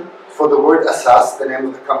solution for the word Asas, the name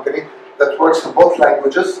of the company, that works in both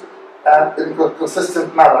languages, and in a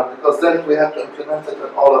consistent manner, because then we have to implement it in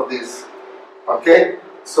all of these. Okay?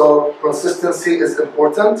 So consistency is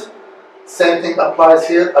important. Same thing applies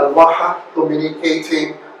here. Al-Waha,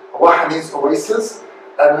 communicating. Waha means oasis,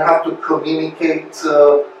 and we have to communicate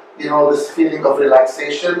this feeling of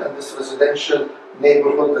relaxation and this residential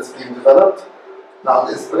neighborhood that's being developed. Now,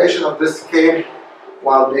 the inspiration of this came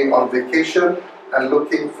while being on vacation and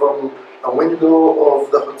looking from a window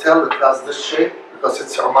of the hotel that has this shape, because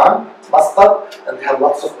it's Oman, it's Muscat, and they have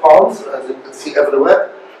lots of palms, as you can see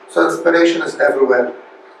everywhere. So inspiration is everywhere.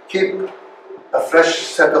 Keep a fresh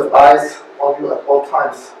set of eyes on you at all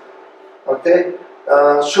times. Okay?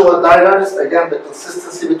 Shua diners, again, the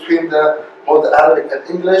consistency between both the Arabic and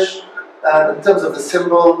English. And in terms of the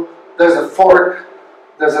symbol, there's a fork,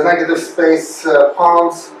 there's a negative space,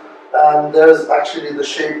 palms, and there's actually the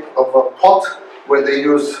shape of a pot where they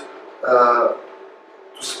use to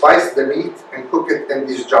spice the meat and cook it in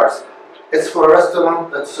these jars. It's for a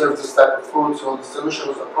restaurant that serves this type of food, so the solution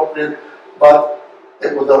was appropriate, but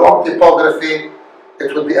with the wrong typography,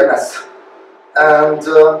 it would be a mess. And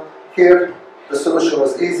here, the solution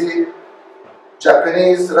was easy.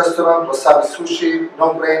 Japanese restaurant, wasabi sushi,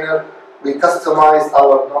 no-brainer. We customized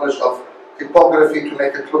our knowledge of typography to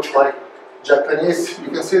make it look like Japanese. You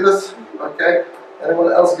can see this? Okay.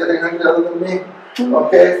 Anyone else getting hungry other than me?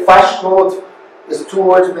 Okay. Fashion code is 2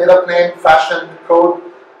 words, made-up name, fashion code.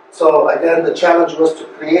 So again, the challenge was to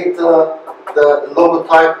create the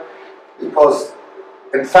logotype, because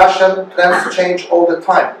in fashion, trends change all the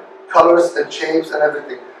time. Colors and shapes and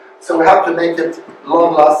everything. So we have to make it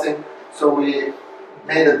long-lasting. So we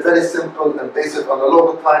made it very simple and based it on a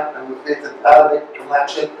logotype, and we created Arabic to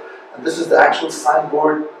match it. And this is the actual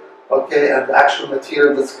signboard, okay, and the actual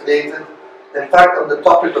material that's created. In fact, on the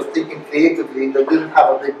topic of thinking creatively, they didn't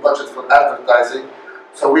have a big budget for advertising.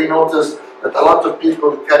 So we noticed that a lot of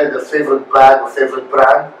people carry their favorite bag or favorite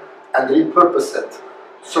brand and repurpose it.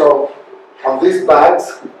 So on these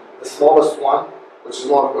bags, the smallest one,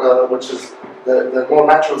 which is the more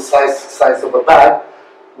natural size of a bag,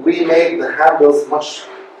 we made the handles much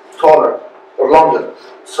taller or longer.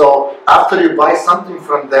 So after you buy something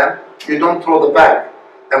from them, you don't throw the bag.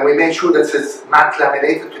 and we made sure that it's not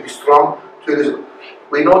laminated to be strong.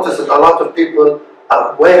 We noticed that a lot of people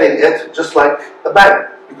are wearing it just like a bag,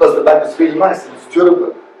 because the bag is really nice and it's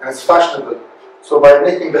durable and it's fashionable. So by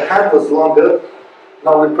making the handles longer,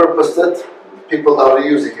 now we purposed it, people are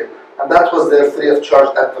reusing it. And that was their free of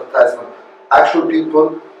charge advertisement. Actual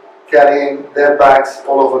people carrying their bags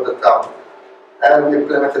all over the town. And we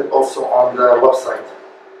implemented also on the website.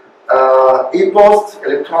 E-post,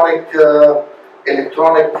 electronic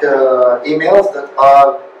emails that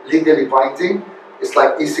are legally binding. It's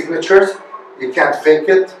like e-signatures. You can't fake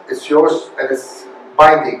it. It's yours and it's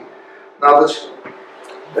binding. Now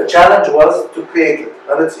the challenge was to create it,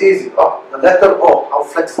 and it's easy. Oh, the letter O, how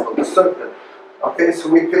flexible, the circle. Okay, so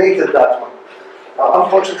we created that one.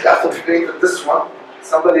 Unfortunately, after we created this one,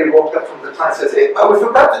 somebody woke up from the client and says, "Hey, we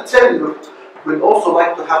forgot to tell you, we'd also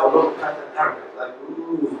like to have a little kind of Arabic, like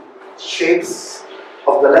shapes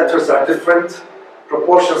of the letters are different,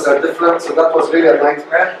 proportions are different." So that was really a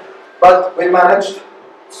nightmare, but we managed.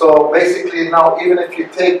 So basically now, even if you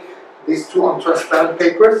take these two on transparent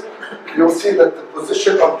papers, you'll see that the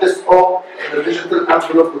position of this O in the digital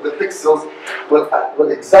envelope with the pixels will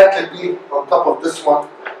exactly be on top of this one,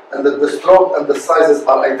 and the stroke and the sizes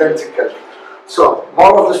are identical. So,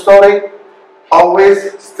 moral of the story,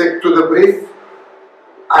 always stick to the brief,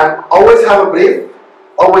 and always have a brief.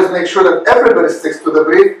 Always make sure that everybody sticks to the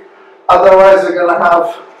brief, otherwise you're going to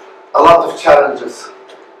have a lot of challenges.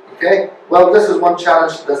 Okay? Well, this is one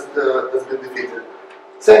challenge that's been defeated.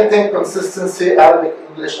 Same thing, consistency, Arabic,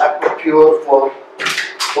 English, aqua pure for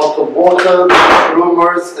bottled water.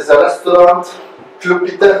 Rumors is a restaurant.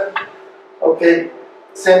 Pità. Okay,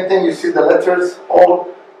 same thing, you see the letters,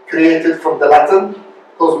 all created from the Latin.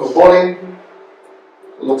 Cosmopolitan,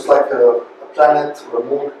 looks like a planet or a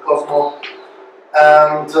moon, Cosmo.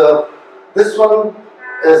 And this one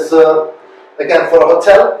is, again, for a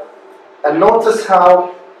hotel. And notice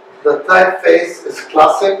how the typeface is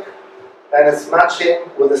classic, and it's matching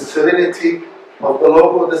with the serenity of the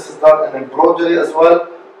logo. This is done in embroidery as well,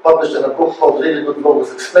 published in a book called Really Good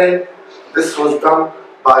Logos Explained. This was done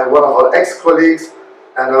by one of our ex-colleagues,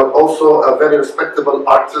 and also a very respectable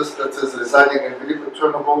artist that is residing in Veliko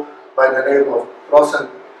Turnovo by the name of Rosen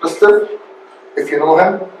Christoph. If you know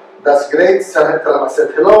him, that's great. Tell him I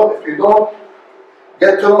said hello. If you don't,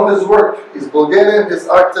 get to know his work. He's Bulgarian, he's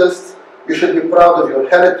artist. You should be proud of your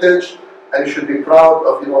heritage, and you should be proud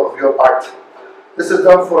of your art. This is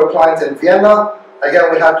done for a client in Vienna.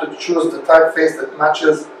 Again, we had to choose the typeface that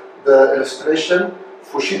matches the illustration.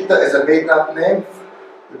 Fushita is a made-up name.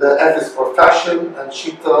 The F is for fashion, and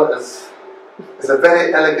cheetah is a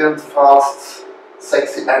very elegant, fast,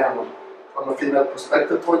 sexy animal. From a female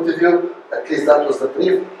perspective point of view, at least that was the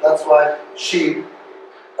brief. That's why she,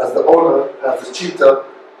 as the owner, has the cheetah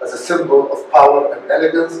as a symbol of power and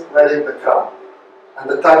elegance, wearing the crown. And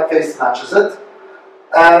the typeface matches it.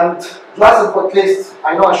 And last but not least,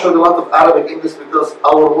 I know I showed a lot of Arabic English because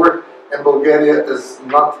our work in Bulgaria is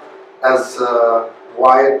not as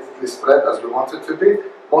widely spread as we want it to be.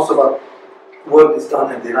 Most of our work is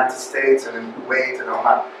done in the United States and in Kuwait and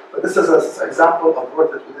Oman. But this is an example of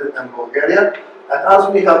work that we did in Bulgaria. And as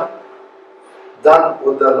we have done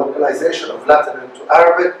with the localization of Latin into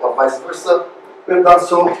Arabic or vice versa, we've done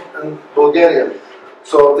so in Bulgarian.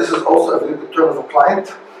 So this is also a very good term of a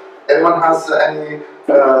client. Anyone has any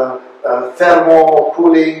thermo,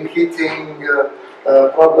 cooling, heating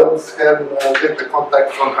problems can get the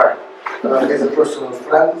contact from her. He's a personal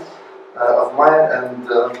friend of mine and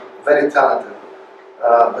very talented.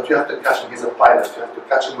 But you have to catch him, he's a pilot, you have to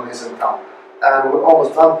catch him when he's in town. And we're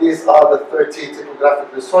almost done. These are the 30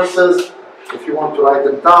 typographic resources. If you want to write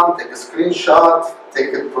them down, take a screenshot,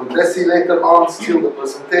 take it from Desi later on, steal the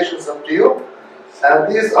presentations, up to you.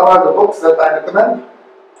 And these are the books that I recommend.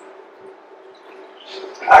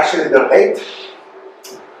 Actually, there are 8.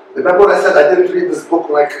 Remember when I said I didn't read this book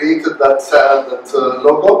when I created that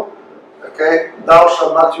logo? Okay, Thou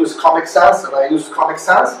Shalt Not Use Comic Sans, and I used Comic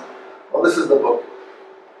Sans. Well, this is the book.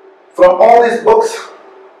 From all these books,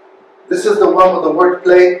 this is the one with the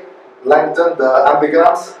wordplay, Langdon, the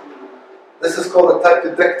ambigrams. This is called a type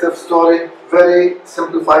detective story, very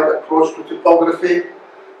simplified approach to typography.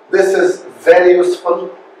 This is very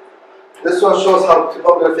useful. This one shows how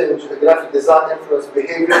typography and graphic design influence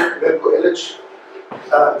behavior, Mirko Illich.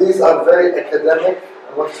 These are very academic,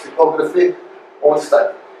 and what is typography, on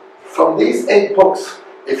style. From these 8 books,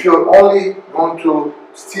 if you're only going to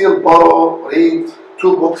steal, borrow, read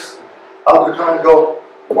 2 books, I would recommend go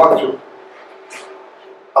 1, 2.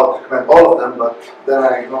 I would recommend all of them, but then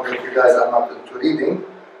I know that you guys are not into reading,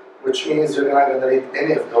 which means you're not going to read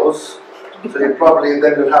any of those. So you probably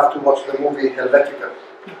then will have to watch the movie Helvetica.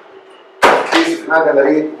 not going to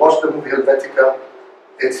read, watch the movie Helvetica.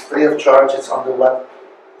 It's free of charge, it's on the web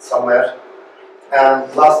somewhere.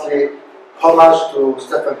 And lastly, homage to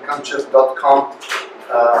stefankanchev.com,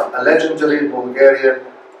 a legendary Bulgarian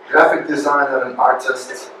graphic designer and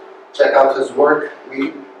artist. Check out his work.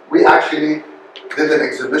 We actually did an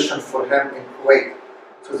exhibition for him in Kuwait.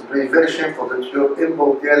 So it's very shameful that you're in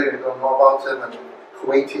Bulgaria and you don't know about him, and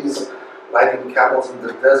Kuwaitis riding camels in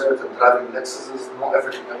the desert and driving Lexuses, know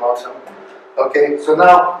everything about him. Okay, so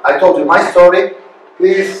now I told you my story.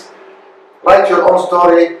 Please write your own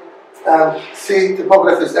story and see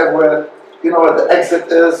typography is everywhere. You know where the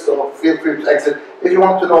exit is, so feel free to exit. If you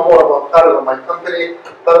want to know more about Paradigm, my company,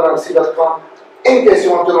 paradigmc.com. In case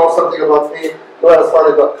you want to know something about me,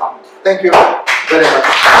 louai.com. Thank you very much.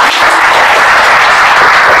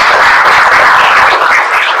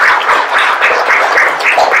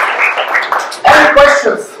 Any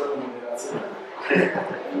questions?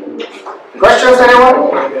 Questions, anyone?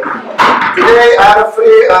 Today I have a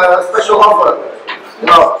free special offer.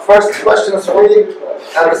 No, first question is free,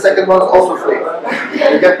 and the second one is also free.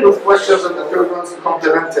 You get 2 questions, and the third one is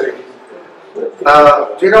complimentary.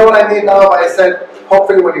 Do you know what I mean now? I said,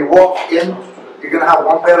 hopefully when you walk in, you're going to have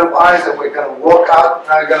 1 pair of eyes, and we're going to walk out,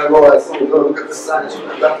 now you're going to go and say, look at this sign,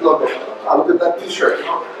 look at that logo, look at that t-shirt.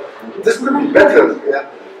 This could be better, yeah?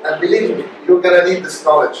 And believe me, you're going to need this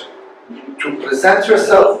knowledge to present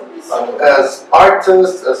yourself as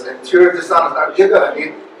artists, as interior designers. You're going to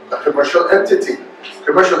need a commercial entity.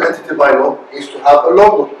 Commercial entity by law needs to have a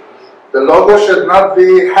logo. The logo should not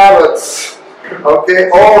be Harrods. Okay,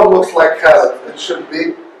 all looks like Harrods. It should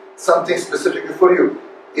be something specific for you.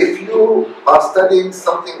 If you are studying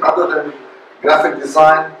something other than graphic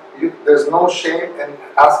design, there's no shame in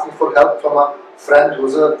asking for help from a friend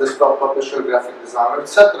who's a desktop publisher, graphic designer,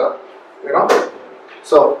 etc. You know?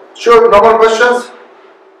 So, sure, no more questions?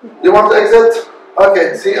 You want to exit?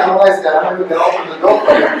 Okay, see, I'm a nice guy. I'm not going to open the door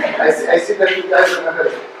for you. I see that you guys are in a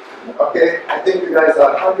hurry. Okay, I think you guys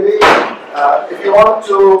are hungry. If you want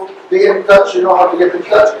to be in touch, you know how to get in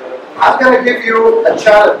touch. I'm going to give you a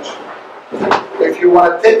challenge. If you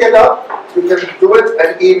want to take it up, you can do it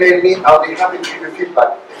and email me. I'll be happy to give you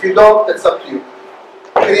feedback. If you don't, it's up to you.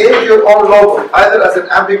 Create your own logo, either as an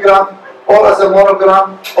ambigram, or as a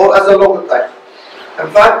monogram, or as a logotype. In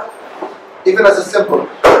fact, even as a symbol.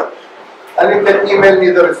 And you can email me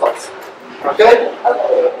the results. Okay?